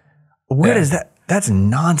 Yeah. Where does that, that's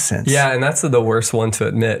nonsense. Yeah. And that's the worst one to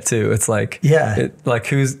admit too. It's like,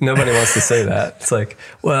 nobody wants to say that. It's like,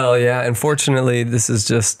 well, yeah, unfortunately this is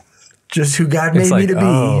just who God made me to be.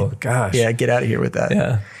 Oh gosh. Yeah. Get out of here with that.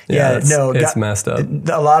 Yeah. It's messed up.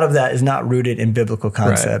 A lot of that is not rooted in biblical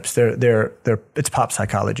concepts. Right. It's pop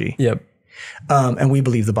psychology. Yep. And we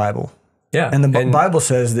believe the Bible. Yeah. And the Bible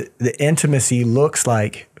says that the intimacy looks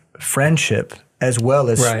like friendship as well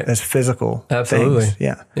as physical Absolutely. things.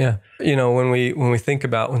 Yeah. Yeah. You know, when we think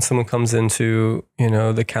about when someone comes into, you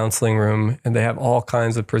know, the counseling room and they have all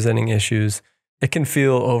kinds of presenting issues, it can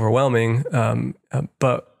feel overwhelming.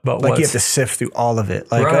 But like you have to sift through all of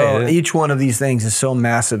it. Like, each one of these things is so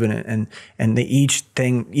massive and each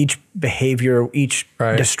behavior, each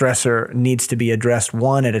distressor needs to be addressed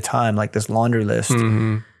one at a time, like this laundry list.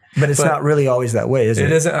 Mm-hmm. But it's not really always that way, is it?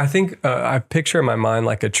 It isn't. I think I picture in my mind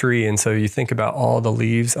like a tree. And so you think about all the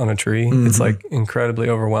leaves on a tree. Mm-hmm. It's like incredibly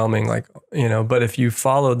overwhelming, like, you know, but if you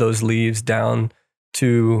follow those leaves down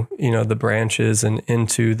to, you know, the branches and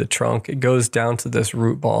into the trunk, it goes down to this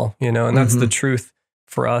root ball, you know, and that's the truth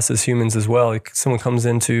for us as humans as well. Like someone comes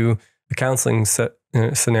into a counseling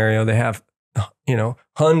scenario, they have, you know,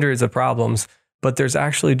 hundreds of problems, but there's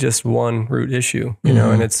actually just one root issue, you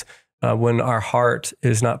know, and it's when our heart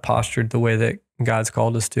is not postured the way that God's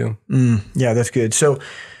called us to. Yeah, that's good. So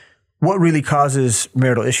what really causes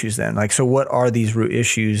marital issues then? Like, so what are these root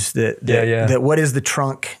issues that what is the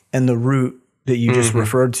trunk and the root that you just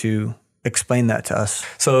referred to? Explain that to us.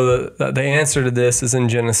 So the answer to this is in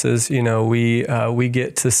Genesis. You know, we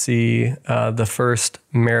get to see the first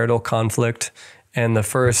marital conflict and the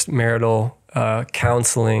first marital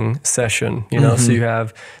counseling session. You know, so you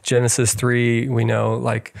have Genesis 3. We know,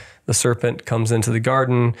 like, the serpent comes into the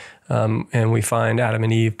garden, and we find Adam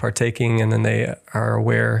and Eve partaking, and then they are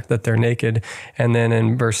aware that they're naked. And then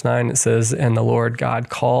in verse 9 it says, "And the Lord God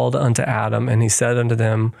called unto Adam, and he said unto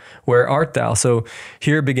them, Where art thou?" So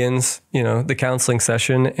here begins, you know, the counseling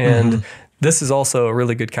session, and this is also a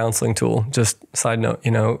really good counseling tool. Just side note,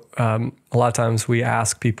 you know, a lot of times we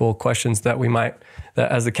ask people questions that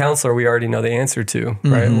that as a counselor we already know the answer to,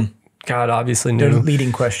 right? God obviously knew. They're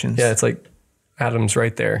leading questions. Yeah, it's like Adam's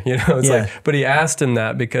right there, you know. It's like, but he asked him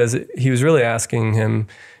that because he was really asking him,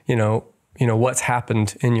 you know, what's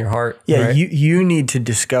happened in your heart. Yeah, right? you need to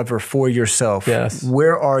discover for yourself. Yes.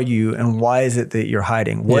 Where are you, and why is it that you're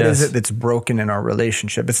hiding? What is it that's broken in our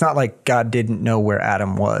relationship? It's not like God didn't know where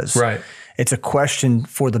Adam was. Right. It's a question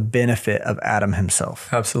for the benefit of Adam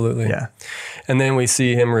himself. Absolutely. Yeah. And then we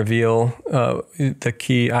see him reveal the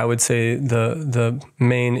key, I would say the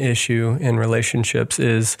main issue in relationships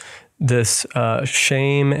is this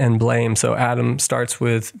shame and blame. So Adam starts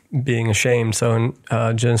with being ashamed. So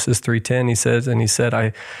in Genesis 3:10, he said,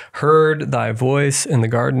 "I heard thy voice in the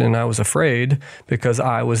garden, and I was afraid because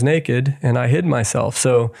I was naked and I hid myself."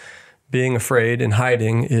 So being afraid and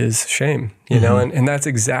hiding is shame, you know, and that's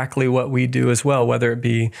exactly what we do as well, whether it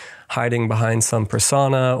be hiding behind some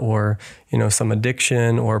persona or, you know, some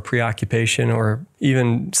addiction or preoccupation or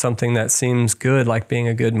even something that seems good, like being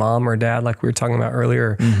a good mom or dad, like we were talking about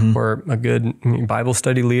earlier, or a good Bible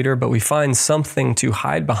study leader, but we find something to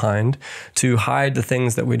hide behind, to hide the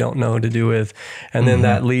things that we don't know to do with. And then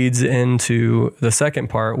that leads into the second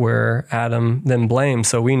part where Adam then blames.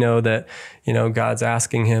 So we know that, you know, God's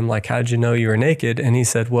asking him, like, how'd you know you were naked? And he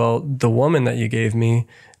said, well, the woman that you gave me,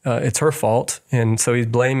 it's her fault. And so he's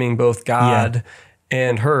blaming both God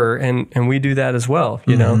and her. And we do that as well.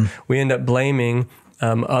 You know, we end up blaming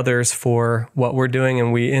others for what we're doing,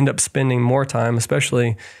 and we end up spending more time,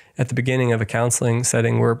 especially at the beginning of a counseling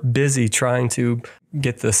setting. We're busy trying to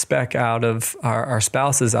get the speck out of our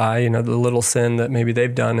spouse's eye, you know, the little sin that maybe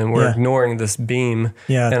they've done, and we're ignoring this beam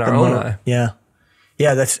in our own eye. Yeah.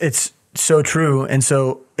 Yeah, it's so true. And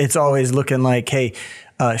so it's always looking like, hey,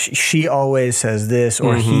 she always says this,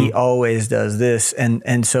 or he always does this.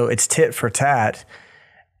 And so it's tit for tat.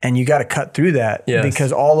 And you got to cut through that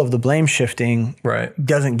because all of the blame shifting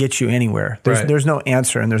doesn't get you anywhere. There's no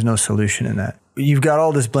answer and there's no solution in that. You've got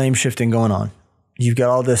all this blame shifting going on. You've got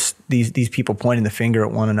all these people pointing the finger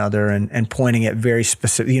at one another and pointing at very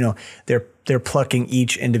specific, they're plucking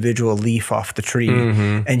each individual leaf off the tree,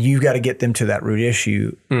 and you've got to get them to that root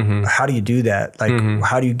issue. How do you do that? Like,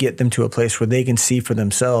 how do you get them to a place where they can see for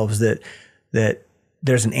themselves that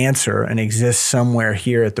there's an answer and exists somewhere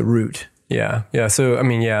here at the root? Yeah. Yeah. So, I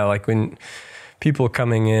mean, like when people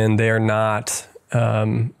coming in, they are not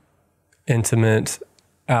intimate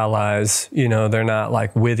allies, they're not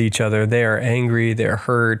like with each other. They are angry, they're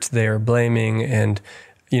hurt, they are blaming, and,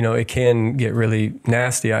 it can get really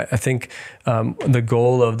nasty. I think the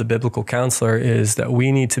goal of the biblical counselor is that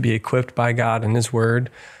we need to be equipped by God and His Word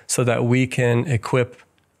so that we can equip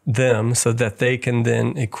them so that they can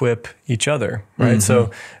then equip each other, right?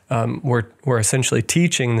 So we're essentially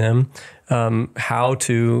teaching them how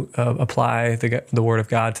to apply the Word of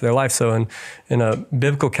God to their life. So in a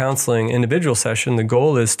biblical counseling individual session, the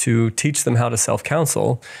goal is to teach them how to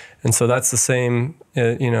self-counsel. And so that's the same,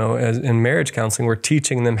 as in marriage counseling, we're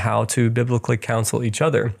teaching them how to biblically counsel each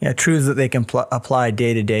other. Yeah, truths that they can apply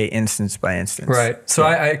day to day, instance by instance. Right. So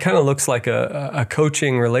it kind of looks like a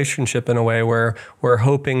coaching relationship in a way where we're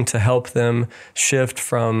hoping to help them shift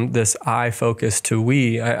from this I focus to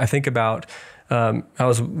we. I think about, I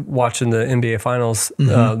was watching the NBA Finals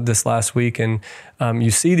this last week, and you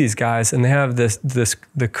see these guys, and they have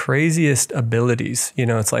the craziest abilities.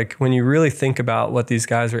 It's like when you really think about what these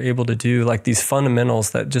guys are able to do, like these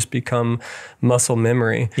fundamentals that just become muscle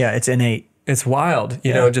memory. Yeah, it's innate. It's wild,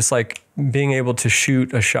 just like being able to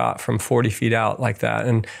shoot a shot from 40 feet out like that.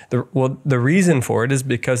 And the reason for it is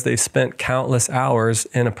because they've spent countless hours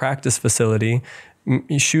in a practice facility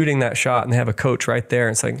shooting that shot, and they have a coach right there.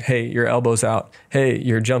 It's like, hey, your elbow's out. Hey,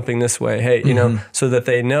 you're jumping this way. Hey, so that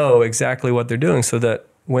they know exactly what they're doing, so that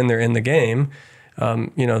when they're in the game,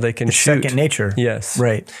 they can shoot. Second nature. Yes.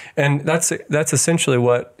 Right. And that's essentially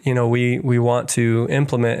what, we want to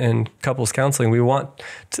implement in couples counseling. We want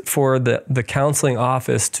for the counseling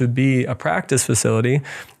office to be a practice facility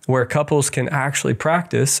where couples can actually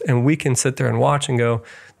practice, and we can sit there and watch and go,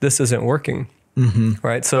 this isn't working.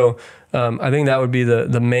 Right. So I think that would be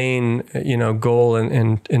the main, goal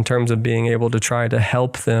in terms of being able to try to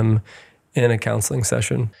help them in a counseling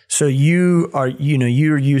session. So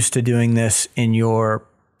you're used to doing this in your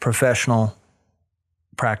professional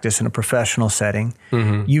practice, in a professional setting.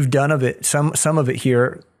 You've done some of it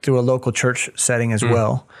here through a local church setting as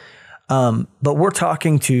well. But we're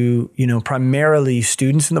talking to, primarily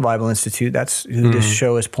students in the Bible Institute. That's who this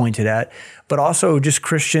show is pointed at, but also just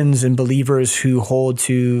Christians and believers who hold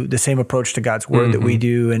to the same approach to God's Word that we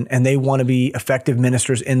do. And they want to be effective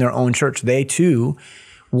ministers in their own church. They too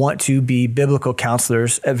want to be biblical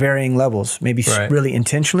counselors at varying levels, maybe really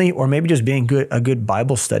intentionally, or maybe just being a good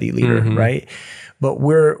Bible study leader, right? But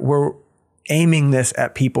we're aiming this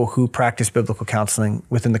at people who practice biblical counseling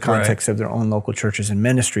within the context of their own local churches and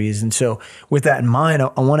ministries. And so with that in mind,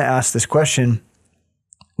 I want to ask this question.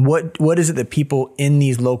 What is it that people in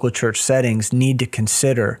these local church settings need to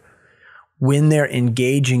consider when they're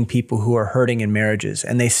engaging people who are hurting in marriages,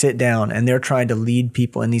 and they sit down and they're trying to lead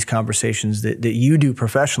people in these conversations that you do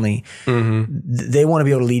professionally? They want to be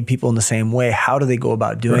able to lead people in the same way. How do they go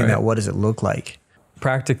about doing that? What does it look like?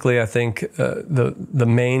 Practically, I think the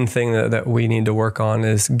main thing that we need to work on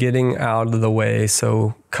is getting out of the way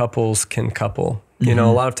so couples can couple. A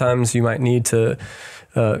lot of times you might need to,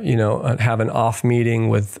 have an off meeting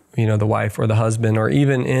with, the wife or the husband, or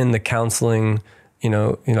even in the counseling,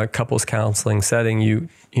 couples counseling setting, you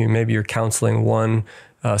maybe you're counseling one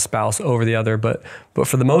spouse over the other, but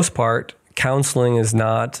for the most part, counseling is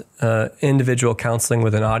not individual counseling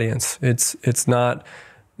with an audience. It's not.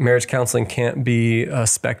 Marriage counseling can't be a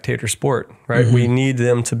spectator sport, right? We need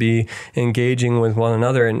them to be engaging with one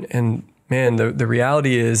another. And man, the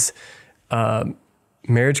reality is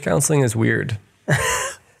marriage counseling is weird.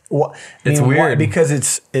 It's weird. Because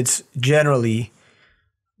it's generally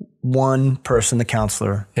one person, the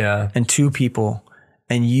counselor, and two people,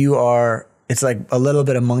 and it's like a little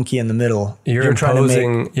bit of monkey in the middle. You're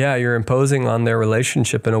imposing on their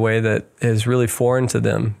relationship in a way that is really foreign to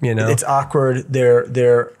them. It's awkward.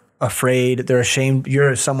 They're afraid. They're ashamed.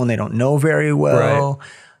 You're someone they don't know very well,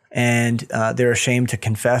 and they're ashamed to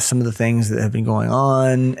confess some of the things that have been going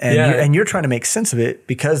on. And you're trying to make sense of it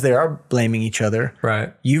because they are blaming each other.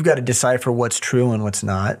 Right. You've got to decipher what's true and what's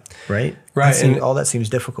not. Right. Right. All that seems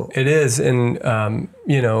difficult. It is, and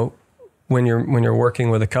when you're working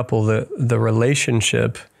with a couple, the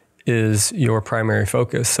relationship is your primary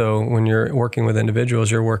focus. So when you're working with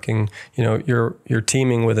individuals, you're working, you're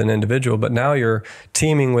teaming with an individual, but now you're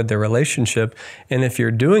teaming with the relationship. And if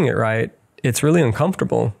you're doing it right, it's really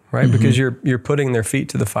uncomfortable, right? Mm-hmm. Because you're putting their feet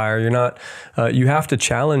to the fire. You're not, you have to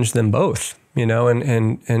challenge them both,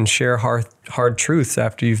 and share hard truths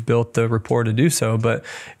after you've built the rapport to do so. But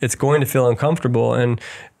it's going to feel uncomfortable, and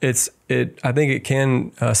I think it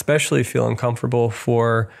can especially feel uncomfortable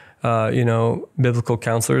for biblical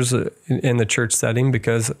counselors in the church setting,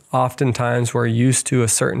 because oftentimes we're used to a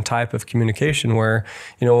certain type of communication where,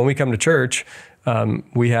 when we come to church,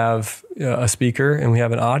 we have a speaker and we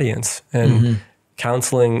have an audience, and mm-hmm.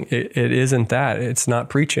 counseling, it isn't that. It's not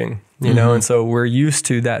preaching, mm-hmm. And so we're used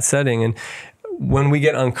to that setting. And when we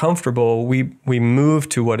get uncomfortable, we move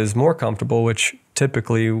to what is more comfortable, which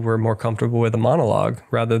typically we're more comfortable with a monologue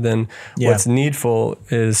rather than what's needful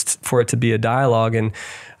is for it to be a dialogue. And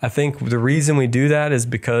I think the reason we do that is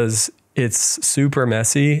because it's super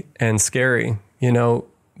messy and scary.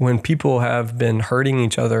 When people have been hurting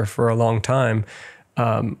each other for a long time,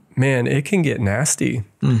 man, it can get nasty.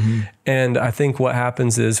 Mm-hmm. And I think what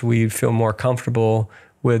happens is we feel more comfortable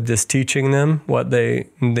with just teaching them what they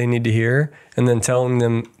need to hear, and then telling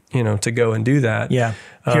them, to go and do that. Yeah.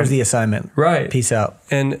 Here's the assignment. Right. Peace out.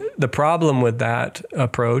 And the problem with that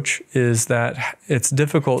approach is that it's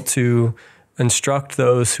difficult to instruct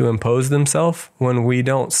those who impose themselves when we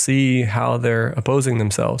don't see how they're opposing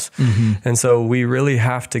themselves. Mm-hmm. And so we really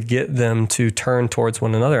have to get them to turn towards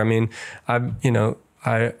one another. I mean,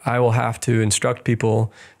 I will have to instruct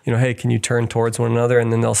people, hey, can you turn towards one another?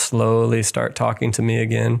 And then they'll slowly start talking to me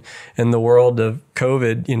again. In the world of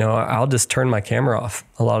COVID, I'll just turn my camera off.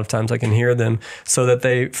 A lot of times I can hear them, so that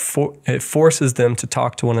it forces them to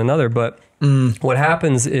talk to one another. But what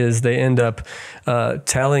happens is they end up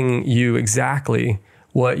telling you exactly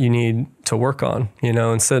what you need to work on,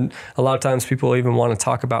 Instead, a lot of times people even want to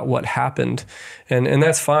talk about what happened. And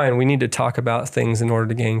that's fine. We need to talk about things in order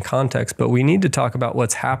to gain context, but we need to talk about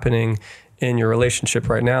what's happening in your relationship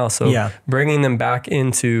right now. So bringing them back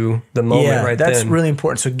into the moment right then. That's really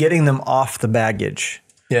important. So getting them off the baggage.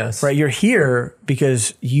 Yes. Right. You're here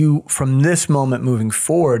because from this moment moving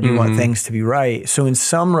forward, you mm-hmm. want things to be right. So in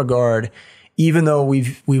some regard, even though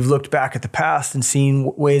we've looked back at the past and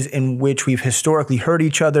seen ways in which we've historically hurt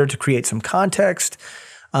each other to create some context,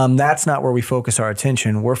 that's not where we focus our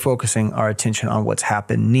attention. We're focusing our attention on what's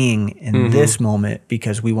happening in mm-hmm. this moment,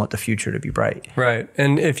 because we want the future to be bright. Right.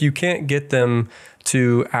 And if you can't get them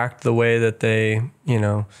to act the way that they,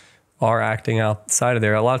 are acting outside of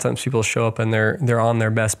there, a lot of times people show up and they're on their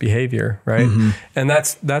best behavior, right? Mm-hmm. And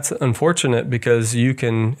that's unfortunate, because you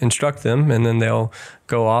can instruct them and then they'll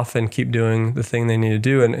go off and keep doing the thing they need to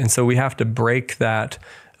do. And so we have to break that.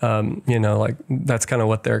 That's kind of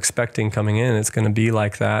what they're expecting coming in. It's going to be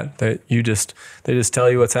like that they just tell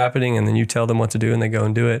you what's happening, and then you tell them what to do, and they go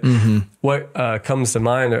and do it. Mm-hmm. What comes to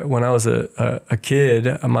mind, when I was a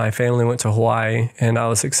kid, my family went to Hawaii, and I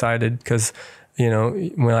was excited because,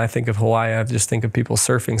 when I think of Hawaii, I just think of people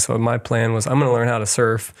surfing. So my plan was, I'm going to learn how to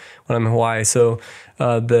surf when I'm in Hawaii. So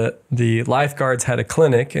the lifeguards had a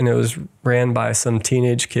clinic, and it was ran by some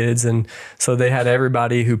teenage kids. And so they had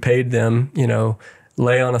everybody who paid them,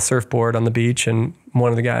 lay on a surfboard on the beach, and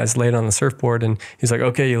one of the guys laid on the surfboard, and he's like,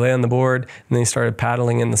 okay, you lay on the board. And then he started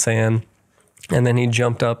paddling in the sand, and then he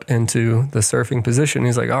jumped up into the surfing position.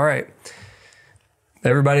 He's like, all right,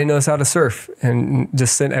 everybody knows how to surf, and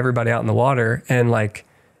just sent everybody out in the water. And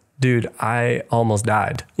dude, I almost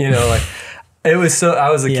died, it was so, I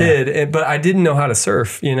was a kid, but I didn't know how to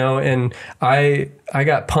surf, and I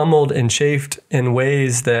got pummeled and chafed in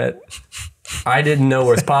ways that I didn't know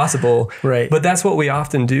was possible. Right. But that's what we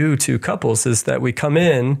often do to couples, is that we come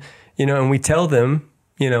in, and we tell them,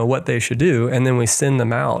 what they should do, and then we send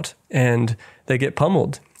them out and they get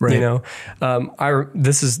pummeled. Right.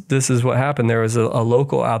 This is what happened. There was a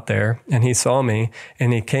local out there, and he saw me,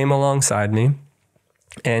 and he came alongside me,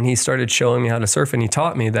 and he started showing me how to surf. And he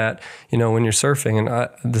taught me that, when you're surfing,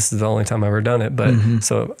 and this is the only time I've ever done it, but mm-hmm.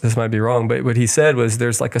 so this might be wrong, but what he said was,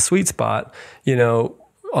 there's like a sweet spot,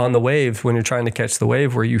 on the wave, when you're trying to catch the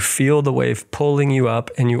wave, where you feel the wave pulling you up,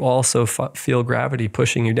 and you also feel gravity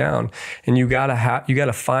pushing you down. And you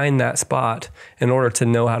gotta find that spot in order to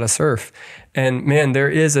know how to surf. And man, there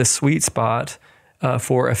is a sweet spot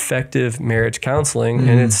for effective marriage counseling, mm-hmm.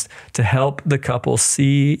 and it's to help the couple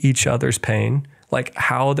see each other's pain, like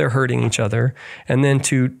how they're hurting each other, and then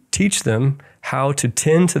to teach them how to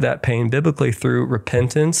tend to that pain biblically through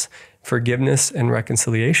repentance, forgiveness, and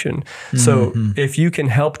reconciliation. Mm-hmm. So if you can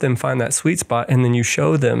help them find that sweet spot, and then you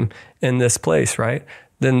show them in this place, right?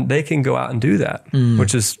 then they can go out and do that,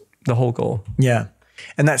 which is the whole goal. Yeah.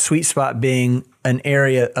 And that sweet spot being an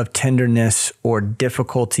area of tenderness or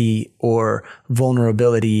difficulty or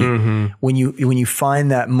vulnerability. When you find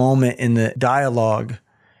that moment in the dialogue,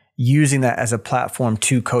 using that as a platform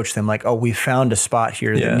to coach them, like, oh, we found a spot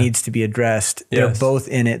here that needs to be addressed. They're both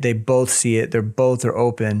in it. They both see it. They're both are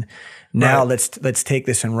open. Now let's take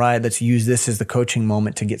this and ride. Let's use this as the coaching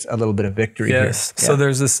moment to get a little bit of victory. Yes. Here. So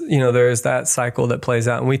there's this, there's that cycle that plays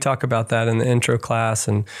out, and we talk about that in the intro class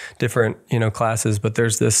and different, classes, but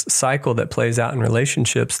there's this cycle that plays out in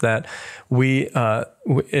relationships that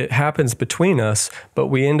it happens between us, but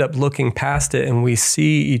we end up looking past it and we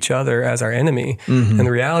see each other as our enemy. And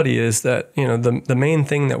the reality is that, the main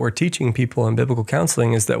thing that we're teaching people in biblical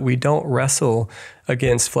counseling is that we don't wrestle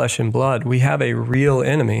against flesh and blood. We have a real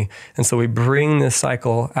enemy. And so we bring this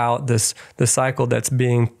cycle out, the cycle that's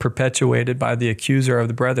being perpetuated by the accuser of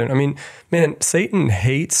the brethren. I mean, man, Satan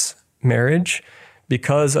hates marriage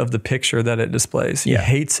because of the picture that it displays. He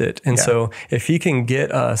hates it. And so if he can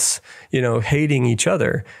get us, hating each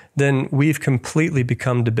other, then we've completely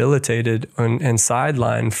become debilitated and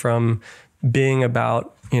sidelined from being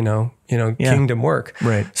about, kingdom work.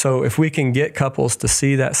 Right. So if we can get couples to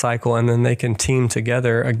see that cycle and then they can team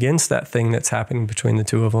together against that thing that's happening between the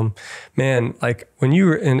two of them, man, like when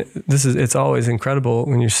it's always incredible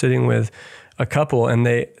when you're sitting with a couple and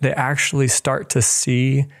they actually start to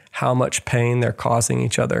see how much pain they're causing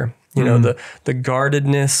each other. The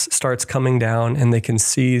guardedness starts coming down and they can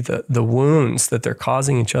see the wounds that they're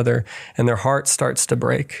causing each other and their heart starts to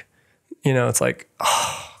break. It's like,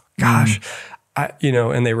 oh gosh,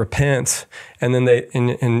 and they repent, and then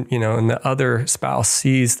and the other spouse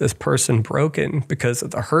sees this person broken because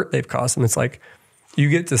of the hurt they've caused them. It's like, you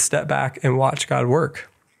get to step back and watch God work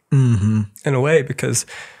in a way, because,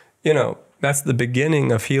 that's the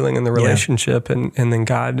beginning of healing in the relationship. And then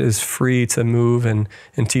God is free to move and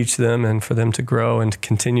teach them and for them to grow and to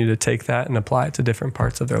continue to take that and apply it to different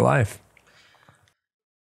parts of their life.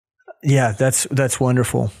 Yeah, that's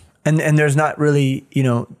wonderful. And there's not really,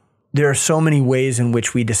 there are so many ways in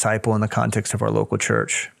which we disciple in the context of our local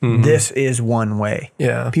church. This is one way.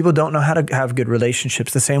 Yeah. People don't know how to have good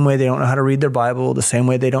relationships the same way they don't know how to read their Bible, the same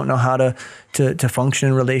way they don't know how to function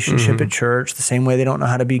in relationship at church, the same way they don't know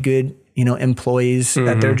how to be good, employees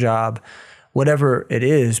at their job. Whatever it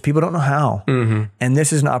is, people don't know how. And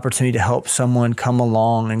this is an opportunity to help someone come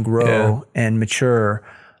along and grow and mature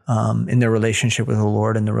in their relationship with the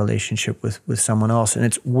Lord and the relationship with someone else. And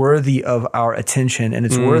it's worthy of our attention, and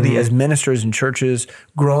it's worthy as ministers in churches,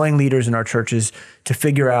 growing leaders in our churches, to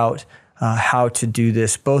figure out how to do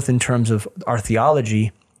this, both in terms of our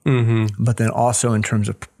theology, but then also in terms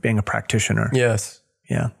of being a practitioner. Yes.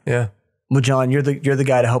 Yeah. Yeah. Well, John, you're the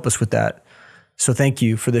guy to help us with that. So thank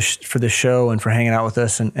you for this show and for hanging out with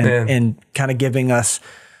us and kind of giving us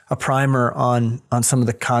a primer on some of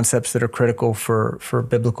the concepts that are critical for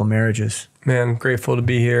biblical marriages. Man, grateful to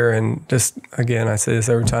be here. And just, again, I say this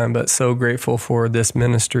every time, but so grateful for this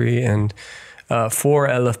ministry and for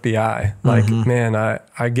LFBI. Like, man,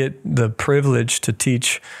 I get the privilege to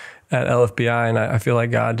teach at LFBI, and I feel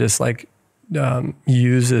like God just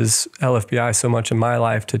uses LFBI so much in my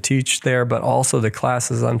life to teach there, but also the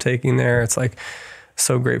classes I'm taking there. It's like,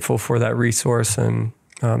 so grateful for that resource, and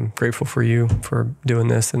grateful for you for doing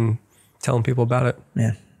this and telling people about it.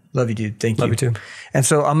 Man, love you, dude. Thank you. Love you too. And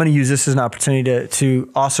so I'm going to use this as an opportunity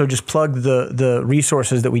to also just plug the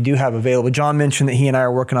resources that we do have available. John mentioned that he and I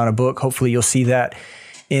are working on a book. Hopefully you'll see that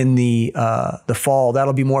in the fall.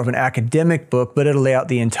 That'll be more of an academic book, but it'll lay out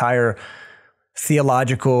the entire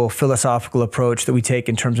theological, philosophical approach that we take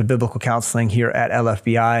in terms of biblical counseling here at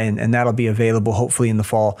LFBI, and that'll be available hopefully in the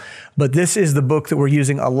fall. But this is the book that we're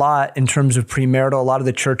using a lot in terms of premarital. A lot of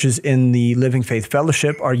the churches in the Living Faith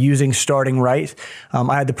Fellowship are using Starting Right.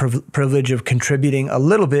 I had the privilege of contributing a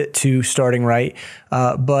little bit to Starting Right,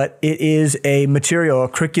 but it is a material, a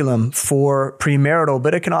curriculum for premarital,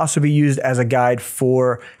 but it can also be used as a guide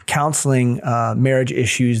for counseling marriage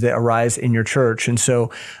issues that arise in your church. And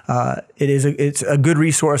so it's a good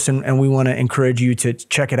resource, and we want to encourage you to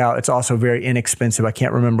check it out. It's also very inexpensive. I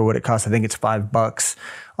can't remember what it costs. I think it's $5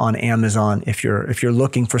 on Amazon if you're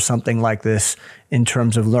looking for something like this in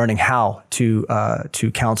terms of learning how to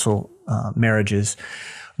counsel marriages.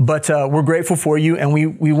 But we're grateful for you, and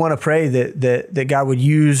we want to pray that God would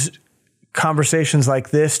use conversations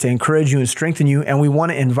like this to encourage you and strengthen you. And we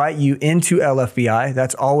want to invite you into LFBI.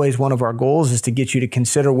 That's always one of our goals, is to get you to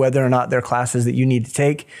consider whether or not there are classes that you need to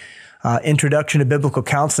take. Introduction to Biblical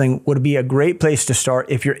Counseling would be a great place to start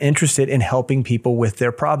if you're interested in helping people with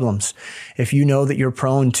their problems. If you know that you're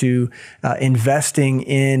prone to investing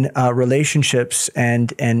in relationships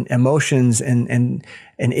and emotions and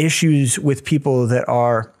issues with people that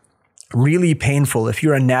are really painful, if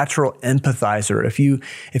you're a natural empathizer,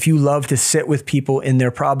 if you love to sit with people in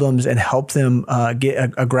their problems and help them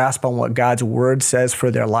get a grasp on what God's word says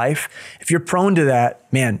for their life, if you're prone to that,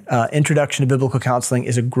 man, Introduction to Biblical Counseling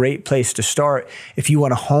is a great place to start if you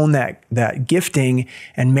want to hone that gifting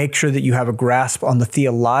and make sure that you have a grasp on the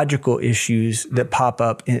theological issues that pop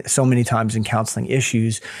up so many times in counseling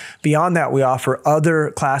issues. Beyond that, we offer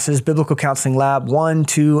other classes, Biblical Counseling Lab 1,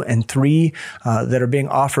 2, and 3, that are being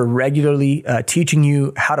offered regularly, teaching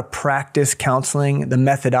you how to practice counseling, the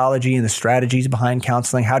methodology and the strategies behind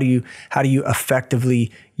counseling. How do you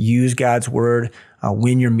effectively use God's word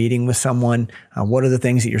when you're meeting with someone? What are the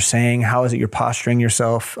things that you're saying? How is it you're posturing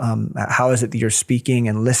yourself? How is it that you're speaking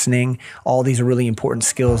and listening? All these are really important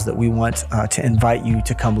skills that we want to invite you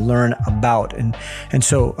to come learn about. And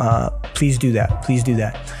so please do that. Please do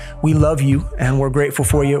that. We love you and we're grateful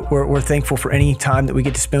for you. We're thankful for any time that we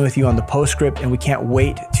get to spend with you on the Postscript, and we can't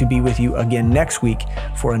wait to be with you again next week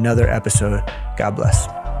for another episode. God bless.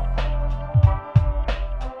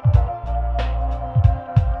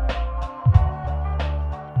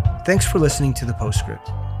 Thanks for listening to the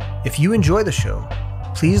Postscript. If you enjoy the show,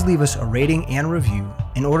 please leave us a rating and review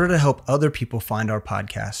in order to help other people find our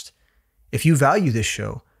podcast. If you value this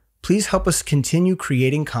show, please help us continue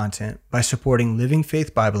creating content by supporting Living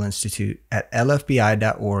Faith Bible Institute at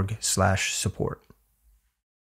lfbi.org/support.